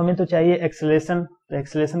 तो अब हमें तो चाहिए एक्सेलरेशन, तो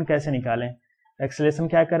एक्सेलरेशन कैसे निकालें, एक्सेलरेशन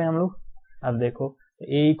क्या करें हम लोग, अब देखो तो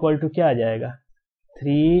a इक्वल टू क्या आ जाएगा,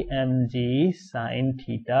 3mg sine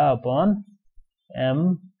theta upon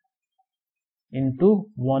m into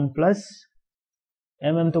 1 plus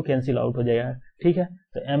mm तो कैंसिल आउट हो जाएगा, ठीक है,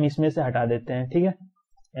 तो m इसमें से हटा देते हैं, ठीक है,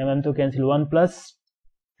 mm तो cancel, 1 plus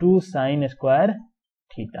 2 sine square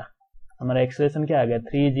theta, हमारा एक्सप्रेशन क्या आ गया,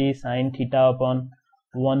 3g sine theta upon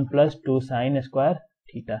 1 plus 2 sine square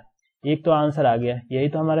theta, एक तो आंसर आ गया, यही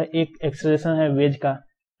तो हमारा एक एक्सप्रेशन है वेज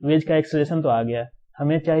का एक्सप्रेशन तो आ गया।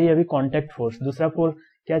 हमें चाहिए अभी कांटेक्ट फोर्स, दूसरा फोर्स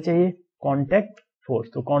क्या चाहिए, कांटेक्ट फोर्स,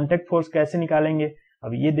 तो कांटेक्ट फोर्स कैसे निकालेंगे,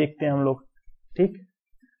 अब ये देखते हैं हम लोग, ठीक।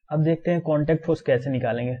 अब देखते हैं कांटेक्ट फोर्स कैसे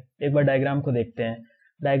निकालेंगे, एक बार डायग्राम को देखते हैं,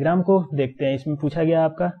 इसमें पूछा गया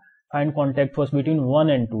आपका find contact force between 1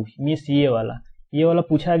 and 2, means ये वाला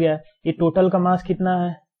पूछा गया, ये टोटल का मास कितना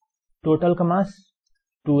है, टोटल का मास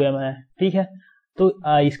 2m है, ठीक है, तो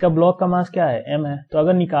इसका ब्लॉक का मास क्या है, m है, तो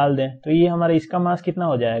अगर निकाल दें तो ये हमारा इसका मास कितना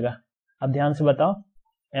हो जाएगा, अब ध्यान से बताओ,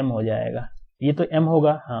 m हो जाएगा, ये तो m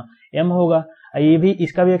होगा, हाँ m होगा, ये भी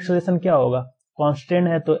इसका भी एक्सेलरेशन क्या होगा, कांस्टेंट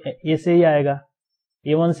है तो a से ही आएगा,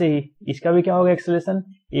 A1 से ही इसका भी क्या होगा एक्सेलरेशन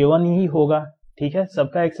A1 ही होगा, ठीक है,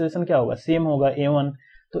 सबका एक्सेलरेशन क्या होगा सेम होगा A1,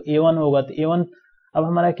 तो A1 होगा। तो A1 अब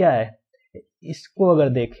हमारा क्या है, इसको अगर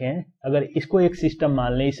देखें, अगर इसको एक सिस्टम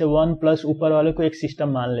मान लें, इसे 1 प्लस ऊपर वाले को एक सिस्टम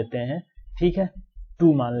मान लेते हैं, ठीक है,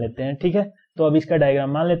 2 मान लेते हैं, ठीक है। तो अब इसका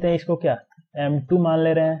डायग्राम मान लेते हैं, इसको क्या M2 मान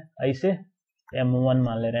ले रहे हैं, ऐसे M1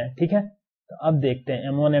 मान ले रहे हैं, ठीक है। तो अब देखते हैं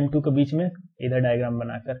M1 M2 के बीच में इधर डायग्राम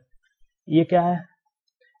बनाकर, ये क्या है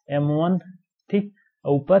M1, ठीक,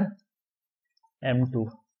 ऊपर M2,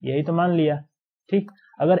 यही तो मान लिया, ठीक।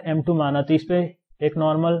 अगर M2 माना तो इस पे एक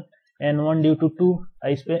नॉर्मल N1 ड्यू टू 2,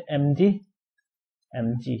 इस पे mg,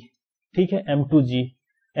 ठीक है,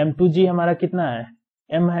 M2g हमारा कितना है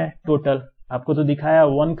m है टोटल, आपको तो दिखाया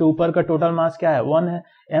 1 के ऊपर का टोटल मास क्या है 1 है,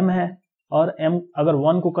 m है, और m अगर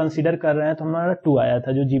 1 को कंसीडर कर रहे हैं तो हमारा 2 आया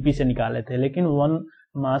था जो जीपी से निकाले थे, लेकिन 1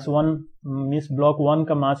 मींस ब्लॉक 1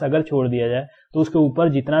 का मास अगर छोड़ दिया जाए तो उसके ऊपर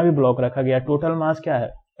जितना भी ब्लॉक रखा गया टोटल मास क्या है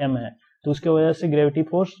m है, तो उसके वजह से ग्रेविटी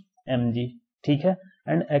फोर्स mg, ठीक है,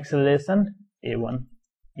 एंड एक्सेलरेशन a1,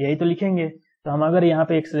 यही तो लिखेंगे। तो हम अगर यहाँ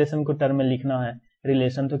पे एक्सेलरेशन को टर्म में लिखना है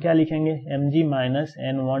रिलेशन, तो क्या लिखेंगे mg minus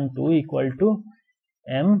n12 equal to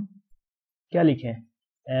m, क्या लिखें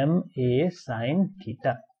ma साइन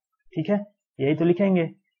थीटा, ठीक है, यही तो लिखेंगे।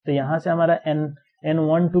 तो यहाँ से हमारा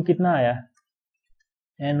n12 कितना आया,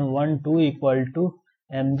 n12 equal to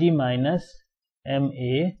mg minus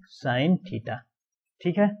ma sine theta,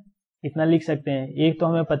 ठीक है, इतना लिख सकते हैं। एक तो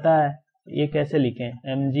हमें पता है, ये कैसे लिखें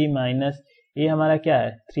mg माइनस, ये हमारा क्या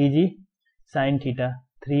है 3g sine theta,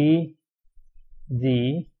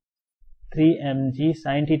 3mg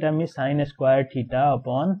sine theta में sine square theta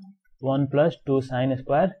upon 1 plus 2 sine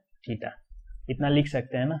square theta, इतना लिख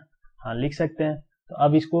सकते हैं ना, हाँ लिख सकते हैं। तो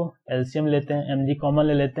अब इसको एलसीएम लेते हैं, mg कॉमन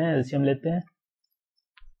ले लेते हैं, एलसीएम लेते हैं,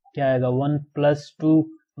 क्या आएगा 1 plus 2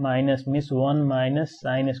 minus miss 1 minus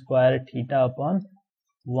sine square theta upon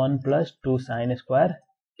 1 plus 2 sine square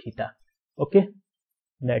theta, okay,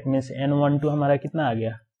 that means n12 हमारा कितना आ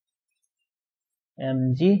गया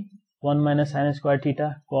mg 1 minus sine square theta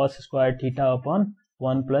cos square theta upon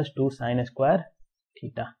 1 plus 2 sine square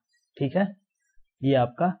theta, ठीक है, ये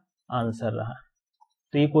आपका आंसर रहा।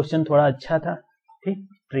 तो ये क्वेश्चन थोड़ा अच्छा था, ठीक,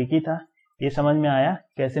 ट्रिकी था, ये समझ में आया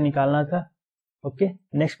कैसे निकालना था, ओके।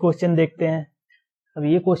 नेक्स्ट क्वेश्चन देखते हैं। अब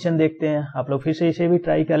ये क्वेश्चन देखते हैं, आप लोग फिर से इसे भी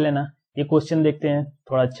ट्राई कर लेना, ये क्वेश्चन देखते हैं,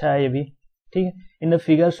 थोड़ा अच्छा है ये भी, ठीक है। In the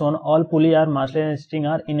figure shown all pulley are massless and string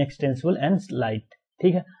are inextensible and light,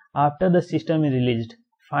 ठीक है। After the system is released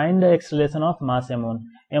find the acceleration of mass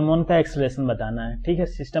m1 का एक्सेलरेशन बताना है, ठीक है।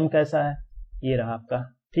 सिस्टम कैसा है, ये रहा आपका,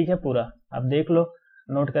 ठीक है, पूरा आप देख लो,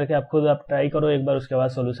 नोट करके आप खुद आप ट्राई करो एक बार, उसके बाद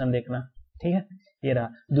सॉल्यूशन देखना, ठीक है, ये रहा।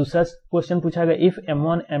 दूसरा क्वेश्चन पूछा गया if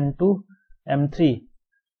m1 m2 m3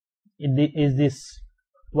 is this,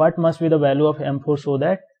 what must be the value of m4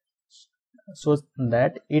 so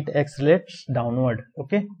that it accelerates downward,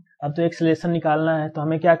 okay. अब तो एक्सेलरेशन निकालना है, तो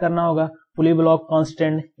हमें क्या करना होगा, पुली ब्लॉक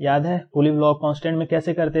कांस्टेंट याद है, पुली ब्लॉक कांस्टेंट में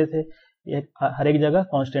कैसे करते थे, हर एक जगह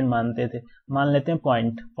कांस्टेंट मानते थे, मान लेते हैं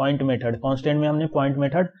पॉइंट मेथड, कांस्टेंट में हमने पॉइंट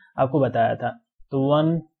मेथड आपको बताया था। तो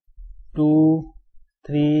 1 2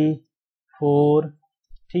 3 4,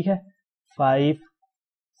 ठीक है, 5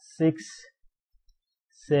 6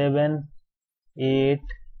 7 8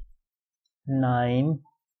 9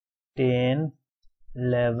 10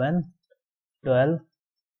 11 12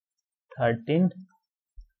 13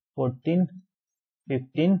 14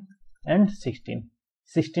 15 एंड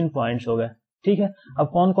 16 पॉइंट्स हो गए, ठीक है। अब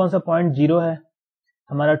कौन कौन सा पॉइंट 0 है,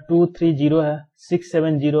 हमारा 2 3 0 है, 6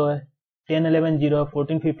 7 0 है, 10 11 0 है,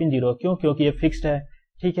 14 15 0, क्यों, क्योंकि ये फिक्स्ड है,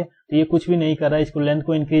 ठीक है। तो ये कुछ भी नहीं कर रहा है, इसको लेंथ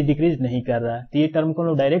को इंक्रीज डिक्रीज नहीं कर रहा है, तो ये टर्म को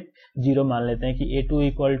लोग डायरेक्ट 0 मान लेते हैं कि a2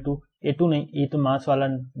 इक्वल टू, a2 नहीं, ये तो मास वाला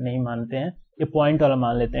नहीं मानते हैं, ये पॉइंट वाला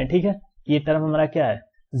मान लेते हैं, ठीक है। ये टर्म हमारा क्या है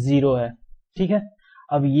 0 है, ठीक है।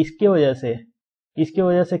 अब इसके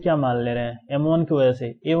वजह से क्या मान ले रहे हैं, m1 की वजह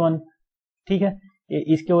से a1, ठीक है,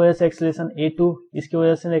 इसके वजह से एक्सेलरेशन a2, इसके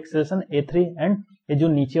वजह से एक्सेलरेशन a3 एंड ये जो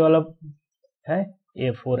नीचे वाला है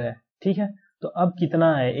a4 है, ठीक है। तो अब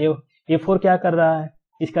कितना है a4 क्या कर रहा है,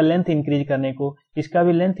 इसका लेंथ इंक्रीज करने को, इसका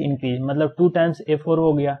भी लेंथ इंक्रीज, मतलब 2 टाइम्स a4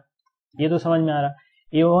 हो गया, ये तो समझ में आ रहा।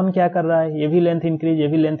 a1 क्या कर रहा है, ये भी लेंथ इंक्रीज, ये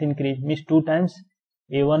भी length increase, means 2 times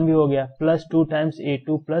a1 भी हो गया, plus 2 times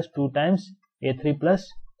a2 plus 2 times a3 plus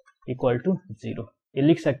equal to 0, ये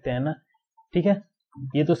लिख सकते हैं ना, ठीक है।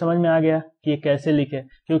 ये तो समझ में आ गया कि ये कैसे लिखे,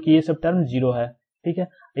 क्योंकि ये सब टर्म 0 है, ठीक है।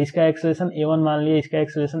 इसका एक्सेलरेशन a1 मान लिया, इसका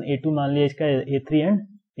एक्सेलरेशन a2 मान लिया, इसका a3 एंड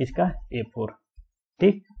इसका a4,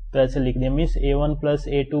 ठीक। तो ऐसे लिख दिया, means a1 plus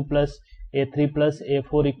a2 plus a3 plus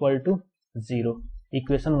a4 equal to 0,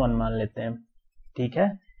 equation 1 मान लेते हैं, ठीक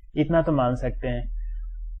है, इतना तो मान सकते हैं।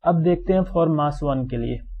 अब देखते हैं फॉर मास 1 के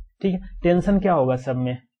लिए, ठीक है। टेंशन क्या होगा सब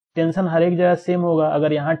में, टेंशन हर एक जगह सेम होगा।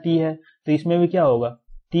 अगर यहाँ टी है तो इसमें भी क्या होगा,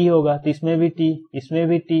 टी होगा, तो इसमें भी टी, इसमें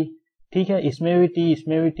भी टी, ठीक है, इसमें भी टी,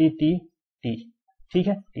 इसमें भी टी, टी टी, ठीक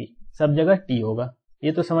है, टी, सब जगह टी होगा।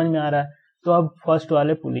 ये तो समझ में आ रहा है। तो अब फर्स्ट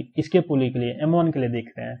वाले पुली, इसके पुली के लिए M1 के लिए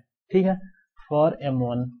देख रहे हैं, ठीक है। फॉर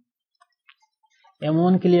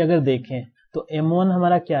M1 के लिए अगर देखें तो M1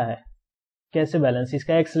 हमारा क्या है, कैसे बैलेंस,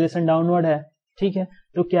 इसका एक्सेलरेशन डाउनवर्ड है, ठीक है।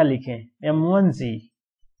 तो क्या लिखें, M1G,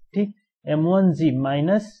 ठीक, M1G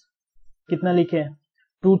माइनस कितना लिखे,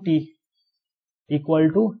 2T इक्वल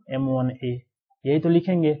टू M1A, यही तो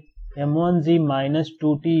लिखेंगे, M1G minus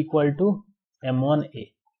 2T equal to M1A,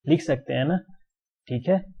 लिख सकते हैं ना, ठीक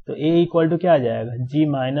है। तो A इक्वल टू क्या आ जाएगा, G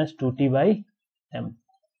minus 2T by M,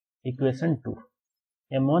 equation 2,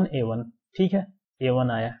 M1 A1, ठीक है,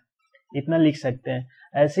 A1 आया, इतना लिख सकते हैं।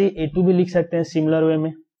 ऐसे ही A2 भी लिख सकते हैं सिमिलर वे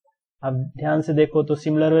में। अब ध्यान से देखो तो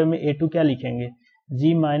सिमिलर वे में A2 क्या लिखेंगे,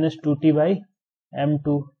 G minus 2T by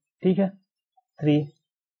M2, ठीक है, 3,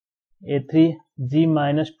 A3 G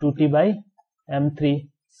minus 2T by M3,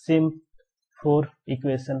 same 4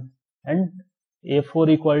 equation, and A4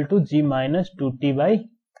 equal to G minus 2T by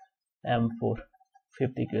M4,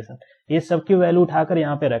 fifth equation. ये सबकी वैल्यू उठाकर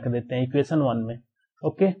यहाँ पे रख देते हैं इक्वेशन 1 में,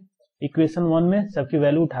 ओके। इक्वेशन 1 में सबकी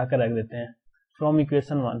वैल्यू उठाकर रख देते हैं फ्रॉम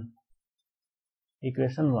इक्वेशन 1।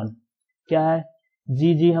 इक्वेशन 1 क्या है,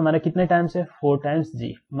 जी हमारा कितने टाइम्स है, 4 टाइम्स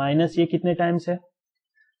जी, माइनस ये कितने टाइम्स है,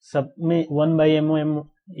 सब में 1 बाई एम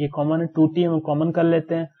ये कॉमन है, 2T हम कॉमन कर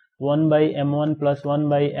लेते हैं, 1 by M1 plus 1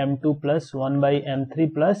 by M2 plus 1 by M3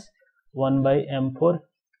 plus 1 by M4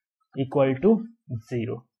 equal to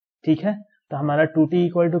 0, ठीक है। तो हमारा 2T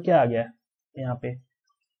इक्वल टू क्या आ गया यहाँ पे,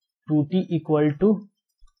 2T equal to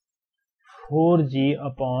 4G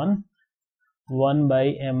upon 1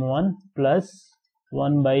 by M1 plus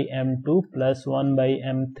 1 by M2 plus 1 by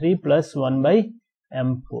M3 plus 1 by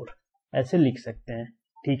M4, ऐसे लिख सकते हैं,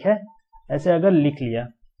 ठीक है। ऐसे अगर लिख लिया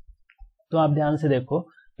तो आप ध्यान से देखो,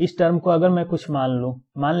 इस टर्म को अगर मैं कुछ मान लूं,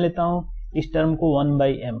 मान लेता हूं इस टर्म को 1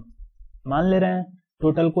 बाई M मान ले रहे हैं,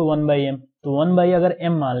 टोटल को 1 बाई M, तो 1 बाई अगर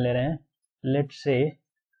M मान ले रहे हैं, लेट से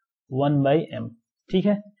 1 बाई M, ठीक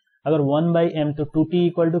है। अगर 1 बाई M तो 2T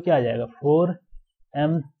इक्वल टू क्या आ जाएगा,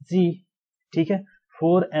 4mg, ठीक है,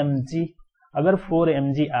 4mg। अगर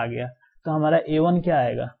 4mg आ गया तो हमारा A1 क्या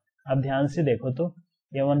आएगा, अब ध्यान से देखो तो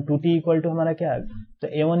A1 2T इक्वल टू हमारा क्या आएगा, तो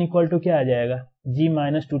A1 इक्वल टू क्या आ जाएगा, G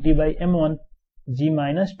minus 2T by M1, G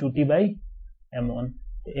minus 2T by M1,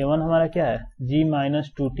 तो A1 हमारा क्या है, G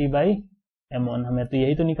minus 2T by M1, हमें तो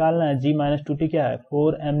यही तो निकालना है, G माइनस 2T क्या है,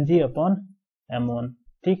 4mg अपॉन M1,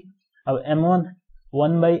 ठीक। अब M1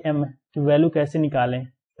 1 बाई M की वैल्यू कैसे निकालें,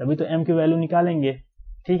 तभी तो M की वैल्यू निकालेंगे,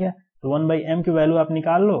 ठीक है। तो 1 बाई M की वैल्यू आप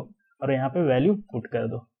निकाल लो और यहाँ पे वैल्यू पुट कर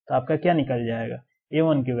दो, तो आपका क्या निकल जाएगा,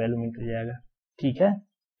 A1 की वैल्यू निकल जाएगा, ठीक है।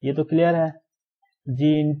 ये तो क्लियर है,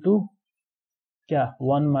 G इंटू क्या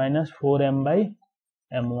 1 माइनस 4M बाई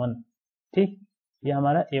M1, ठीक, ये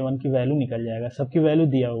हमारा A1 की वैल्यू निकल जाएगा, सबकी वैल्यू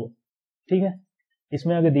दिया हुआ, ठीक है।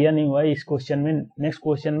 इसमें अगर दिया नहीं हुआ है, इस क्वेश्चन में, नेक्स्ट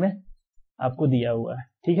क्वेश्चन में आपको दिया हुआ है,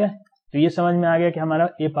 ठीक है। तो ये समझ में आ गया कि हमारा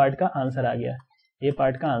ए पार्ट का आंसर आ गया, ए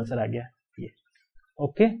पार्ट का आंसर आ गया ये,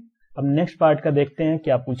 ओके। अब नेक्स्ट पार्ट का देखते हैं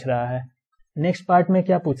क्या पूछ रहा है। नेक्स्ट पार्ट में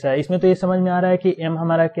क्या पूछ रहा है, इसमें तो ये समझ में आ रहा है कि M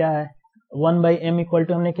हमारा क्या है, 1 बाई M इक्वल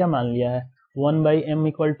टू हमने क्या मान लिया है, 1 by M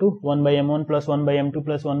equal to 1 by M1 plus 1 by M2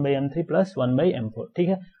 plus 1 by M3 plus 1 by M4, ठीक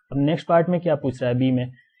है। अब नेक्स्ट पार्ट में क्या पूछ रहा है, बी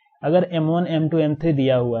में, अगर M1 M2 M3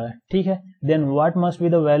 दिया हुआ है, ठीक है, then what must be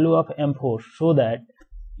the value of M4 so that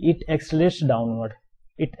it accelerates downward,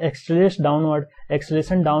 it accelerates downward.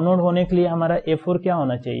 Acceleration downward होने के लिए हमारा A4 क्या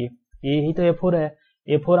होना चाहिए, यही तो A4 है,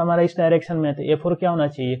 A4 हमारा इस डायरेक्शन में है, तो A4 क्या होना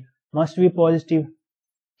चाहिए, मस्ट बी पॉजिटिव,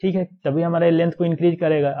 ठीक है, तभी हमारे लेंथ को इंक्रीज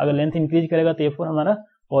करेगा। अगर लेंथ इंक्रीज करेगा तो A4 हमारा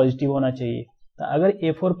पॉजिटिव होना चाहिए। तो अगर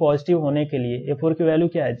A4 पॉजिटिव होने के लिए A4 की वैल्यू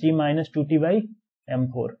क्या है, G minus 2T by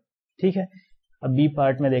M4, ठीक है। अब बी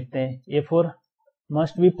पार्ट में देखते हैं, A4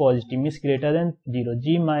 must be positive means greater than 0,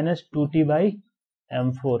 G minus 2T by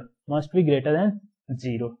M4 must be greater than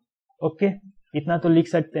 0, okay. इतना तो लिख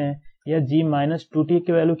सकते हैं, या G माइनस 2T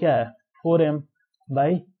की वैल्यू क्या है, 4M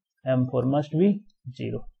by M4 must be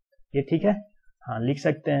 0, ये ठीक है, हाँ लिख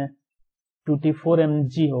सकते हैं, 2T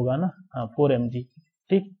 4mg होगा ना, हाँ 4mg,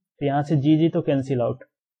 ठीक। तो यहाँ से G तो cancel out,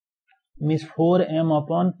 means 4M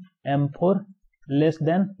upon M4 less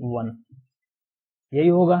than 1, यही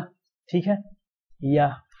होगा, ठीक है, या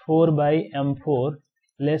 4 by M4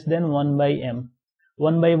 less than 1 by M,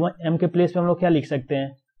 1 by M के प्लेस पे हम लोग क्या लिख सकते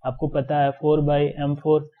हैं, आपको पता है 4 by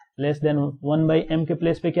M4 less than 1 by M के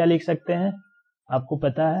प्लेस पे क्या लिख सकते हैं, आपको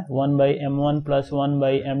पता है 1 by M1 plus 1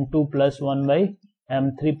 by M2 plus 1 by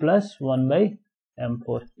M3 plus 1 by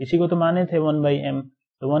M4, इसी को तो माने थे 1 बाई M।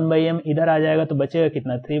 तो 1/m इधर आ जाएगा तो बचेगा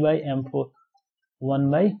कितना 3/m4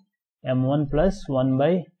 1/m1 plus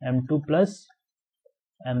 1/m2 plus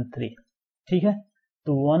m3। ठीक है,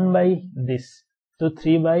 तो 1/this तो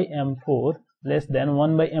 3/m4 लेस देन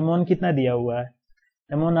 1/m1 कितना दिया हुआ है,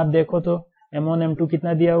 m1 आप देखो तो m1 m2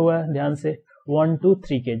 कितना दिया हुआ है ध्यान से 1 to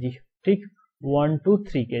 3 kg। ठीक, 1 to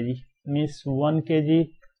 3 kg means 1 kg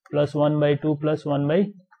plus 1/2 plus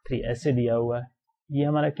 1/3 ऐसे दिया हुआ है। ये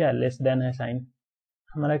हमारा क्या है, लेस देन है साइन,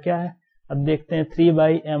 हमारा क्या है। अब देखते हैं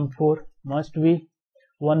 3/m4 मस्ट बी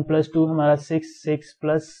 1 प्लस 2 हमारा 6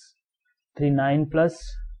 plus 3 9 plus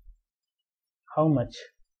how much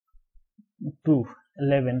 2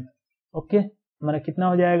 11। Okay, हमारा कितना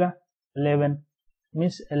हो जाएगा 11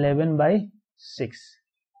 मीन्स 11/6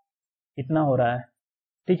 इतना हो रहा है।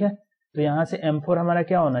 ठीक है, तो यहाँ से m4 हमारा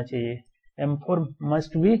क्या होना चाहिए, m4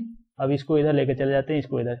 मस्ट बी, अब इसको इधर लेके चले जाते हैं,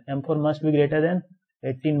 इसको इधर, m4 must be greater than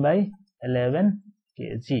 18/11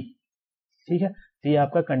 kg। ठीक है, तो ये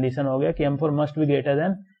आपका कंडीशन हो गया कि m4 must be greater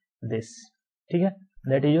than this. ठीक है,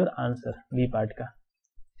 that is your answer B part का।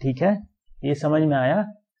 ठीक है, ये समझ में आया।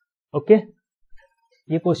 ओके,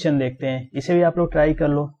 ये क्वेश्चन देखते हैं, इसे भी आप लोग ट्राई कर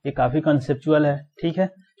लो, ये काफी कॉन्सेप्चुअल है। ठीक है,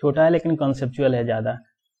 छोटा है लेकिन कॉन्सेप्चुअल है ज्यादा।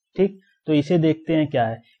 ठीक, तो इसे देखते हैं क्या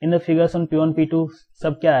है। In the figures on P1 P2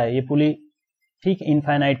 सब क्या है, ये पुली, ठीक,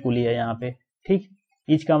 इनफाइनाइट पुली है यहाँ पे। ठीक,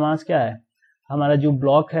 ईच का मास क्या है, हमारा जो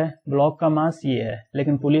ब्लॉक है, ब्लॉक का मास ये है,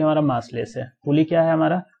 लेकिन पुली हमारा मासलेस है। पुली क्या है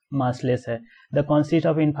हमारा, मासलेस है। The consist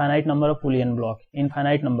of infinite number of pulley and block,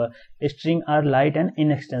 infinite number, string are light and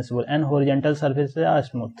inextensible and horizontal surfaces are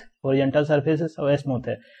smooth, horizontal surfaces smooth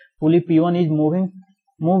है। पुली P1 is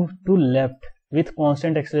move to left with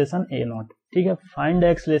constant acceleration a0। ठीक है, find the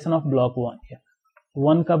acceleration of block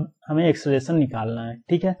 1 का हमें acceleration निकालना है।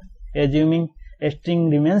 ठीक है, assuming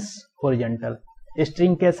string remains horizontal,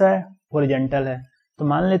 string कैसा है, हॉरिजॉन्टल है। तो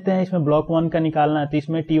मान लेते हैं इसमें ब्लॉक 1 का निकालना है, तो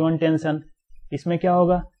इसमें T1 टेंशन, इसमें क्या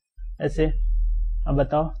होगा ऐसे, अब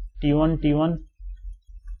बताओ T1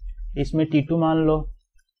 इसमें T2 मान लो,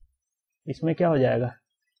 इसमें क्या हो जाएगा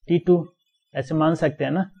T2, ऐसे मान सकते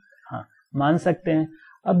हैं ना, हाँ मान सकते हैं।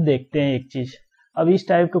 अब देखते हैं एक चीज, अब इस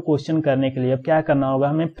टाइप का क्वेश्चन करने के लिए अब क्या करना होगा,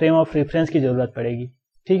 हमें फ्रेम ऑफ रेफरेंस की जरूरत पड़ेगी।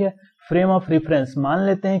 ठीक है, फ्रेम ऑफ रेफरेंस मान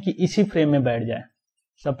लेते हैं कि इसी फ्रेम में बैठ जाए।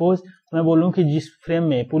 सपोज मैं बोलूं कि जिस फ्रेम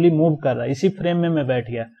में पुली मूव कर रहा है इसी फ्रेम में मैं बैठ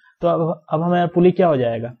गया, तो अब हमारा पुली क्या हो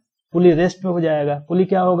जाएगा, पुली रेस्ट पे हो जाएगा, पुली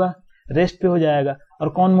क्या होगा, रेस्ट पे हो जाएगा। और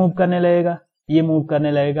कौन मूव करने लगेगा, ये मूव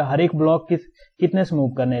करने लगेगा। हर एक ब्लॉक कितने से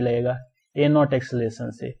मूव करने लगेगा, a0 एक्सेलरेशन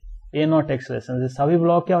से, a0 एक्सेलरेशन से सभी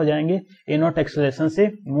ब्लॉक क्या हो जाएंगे, a0 एक्सेलरेशन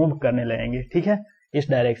से मूव करने लगेंगे। ठीक है, इस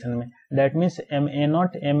डायरेक्शन में, दैट मीन्स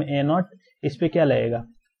ma0 इस पे क्या लगेगा,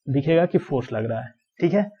 दिखेगा कि फोर्स लग रहा है।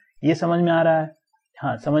 ठीक है, ये समझ में आ रहा है।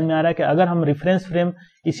 हाँ, समझ में आ रहा है कि अगर हम रेफरेंस फ्रेम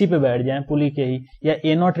इसी पे बैठ जाएं पुली के ही, या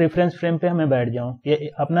a0 रेफरेंस फ्रेम पे हमें बैठ जाऊं, या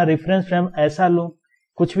अपना रेफरेंस फ्रेम ऐसा लूं,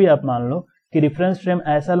 कुछ भी आप मान लो कि रेफरेंस फ्रेम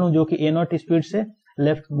ऐसा लूं जो कि a0 स्पीड से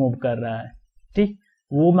लेफ्ट मूव कर रहा है। ठीक,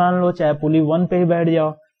 वो मान लो, चाहे पुली 1 पे ही बैठ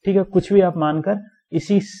जाओ। ठीक है, कुछ भी आप मानकर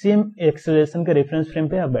इसी सेम एक्सेलरेशन के रेफरेंस फ्रेम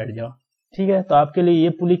पे आप बैठ जाओ। ठीक है, तो आपके लिए ये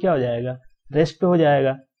पुली क्या हो जाएगा, रेस्ट पे हो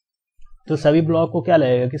जाएगा। तो सभी ब्लॉक को क्या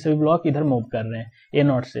लगेगा कि सभी ब्लॉक इधर मूव कर रहे हैं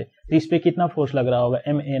a0 से, तो इस पे कितना फोर्स लग रहा होगा,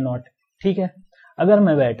 ma0। ठीक है, अगर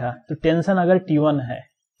मैं बैठा तो टेंशन अगर T1 है,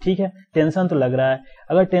 ठीक है, टेंशन तो लग रहा है,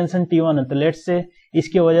 अगर टेंशन T1 है तो लेट्स से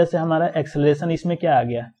इसकी वजह से हमारा एक्सेलरेशन इसमें क्या आ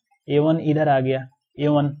गया, a1 इधर आ गया,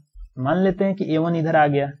 a1 मान लेते हैं कि a1 इधर आ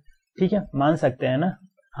गया। ठीक है, मान सकते हैं ना,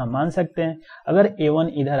 हाँ मान सकते हैं। अगर a1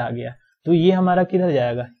 इधर आ गया तो ये हमारा किधर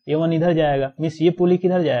जाएगा, a1 इधर जाएगा, मीन्स ये पुली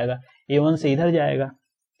किधर जाएगा, a1 से इधर जाएगा।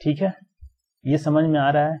 ठीक है, ये समझ में आ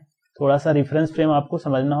रहा है। थोड़ा सा रेफरेंस फ्रेम आपको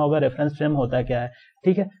समझना होगा, रेफरेंस फ्रेम होता क्या है।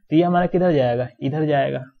 ठीक है, तो ये हमारा किधर जाएगा, इधर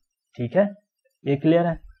जाएगा। ठीक है, ये क्लियर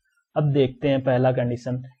है। अब देखते हैं पहला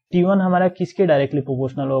कंडीशन, T1 हमारा किसके डायरेक्टली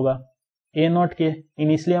प्रोपोर्शनल होगा, a0 के।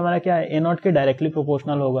 इनिशियली हमारा क्या है, a0 के डायरेक्टली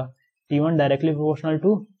प्रोपोर्शनल होगा, T1 directly proportional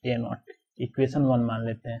to a0, equation 1 मान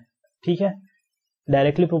लेते हैं। ठीक है,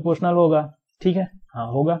 डायरेक्टली प्रोपोर्शनल होगा। ठीक है, हाँ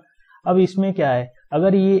होगा। अब इसमें क्या है,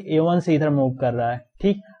 अगर ये a1 से इधर मूव कर रहा है,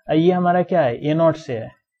 ठीक, ये हमारा क्या है, a0 से है,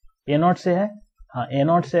 a0 से है, हाँ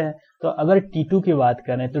a0 से है। तो अगर T2 की बात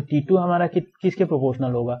करें तो T2 हमारा किसके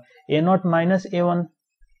प्रोपोर्शनल होगा, a0 minus a1,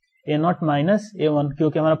 a0 minus a1,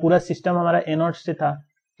 क्योंकि हमारा पूरा सिस्टम हमारा a0 से था।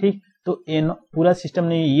 ठीक, तो पूरा सिस्टम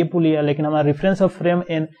नहीं, ये पुली है, लेकिन हमारा रेफरेंस ऑफ फ्रेम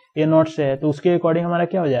a0 से है, तो उसके अकॉर्डिंग हमारा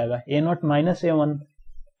क्या हो जाएगा, a0 माइनस a1।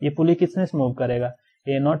 ये पुली किसने से मूव करेगा,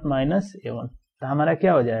 a0 माइनस a1, तो हमारा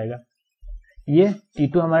क्या हो जाएगा, ये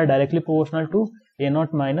T2 हमारा directly proportional to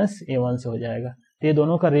a0 minus a1 से हो जाएगा। तो ये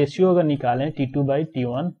दोनों का रेशियो अगर निकालें T2 बाई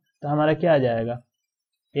T1 तो हमारा क्या आ जाएगा,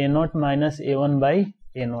 a0 minus a1 by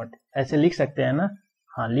a0, ऐसे लिख सकते हैं ना,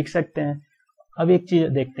 हाँ लिख सकते हैं। अब एक चीज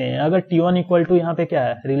देखते हैं, अगर T1 इक्वल टू यहाँ पे क्या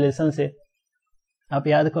है रिलेशन से, आप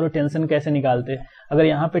याद करो टेंशन कैसे निकालते। अगर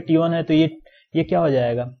यहाँ पे T1 है तो ये क्या हो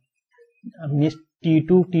जाएगा, मिस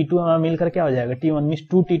T2 हमारा मिलकर क्या हो जाएगा T1, miss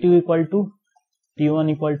 2T2 equal to T1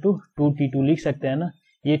 equal to 2T2 लिख सकते हैं ना।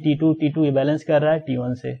 ये T2 ये बैलेंस कर रहा है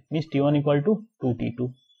T1 से, miss T1 equal to 2T2।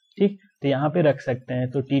 ठीक, तो यहाँ पे रख सकते हैं,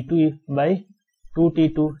 तो T2 by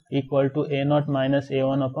 2T2 equal to A0 minus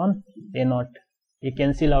A1 upon A0, ये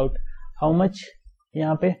कैंसिल आउट। हाउ मच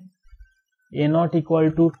यहाँ पे A0 equal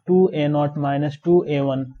to 2A0 minus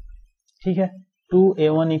 2A1, ठीक है,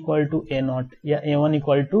 2A1 इक्वल टू A0 या A1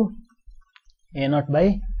 equal to A0 by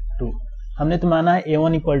 2। हमने तो माना है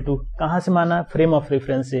A1 इक्वल टू, कहाँ से माना, फ्रेम ऑफ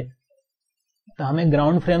रेफरेंस से। तो हमें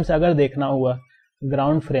ग्राउंड फ्रेम से अगर देखना हुआ,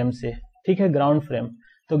 ग्राउंड फ्रेम से, ठीक है, ग्राउंड फ्रेम,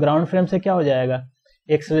 तो ग्राउंड फ्रेम से क्या हो जाएगा,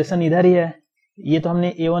 एक्सेलरेशन इधर ही है, ये तो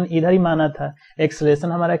हमने A1 इधर ही माना था,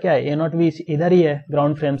 एक्सेलरेशन हमारा क्या है A0 भी इधर ही है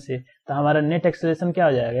ग्राउंड फ्रेम से, तो हमारा नेट एक्सेलरेशन क्या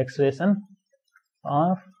हो जाएगा, एक्सेलरेशन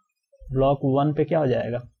ऑफ ब्लॉक 1 पे क्या हो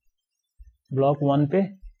जाएगा, ब्लॉक 1 पे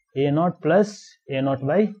A0 plus A0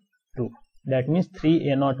 by 2, that means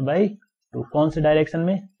 3A0 by 2। कौन से डायरेक्शन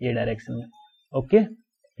में, ये डायरेक्शन में। ओके,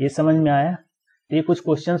 ये समझ में आया। ये कुछ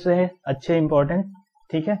क्वेश्चंस रहे अच्छे इंपॉर्टेंट,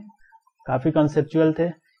 ठीक है, काफी कॉन्सेप्चुअल थे,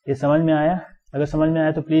 ये समझ में आया। अगर समझ में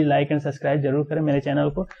आया तो प्लीज लाइक एंड सब्सक्राइब जरूर करें मेरे चैनल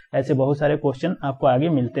को, ऐसे बहुत सारे क्वेश्चन आपको आगे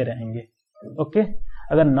मिलते रहेंगे। ओके,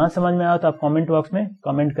 अगर ना समझ में आया तो आप कमेंट बॉक्स में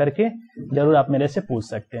कमेंट करके जरूर आप मेरे से पूछ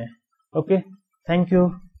सकते हैं। Okay, thank you.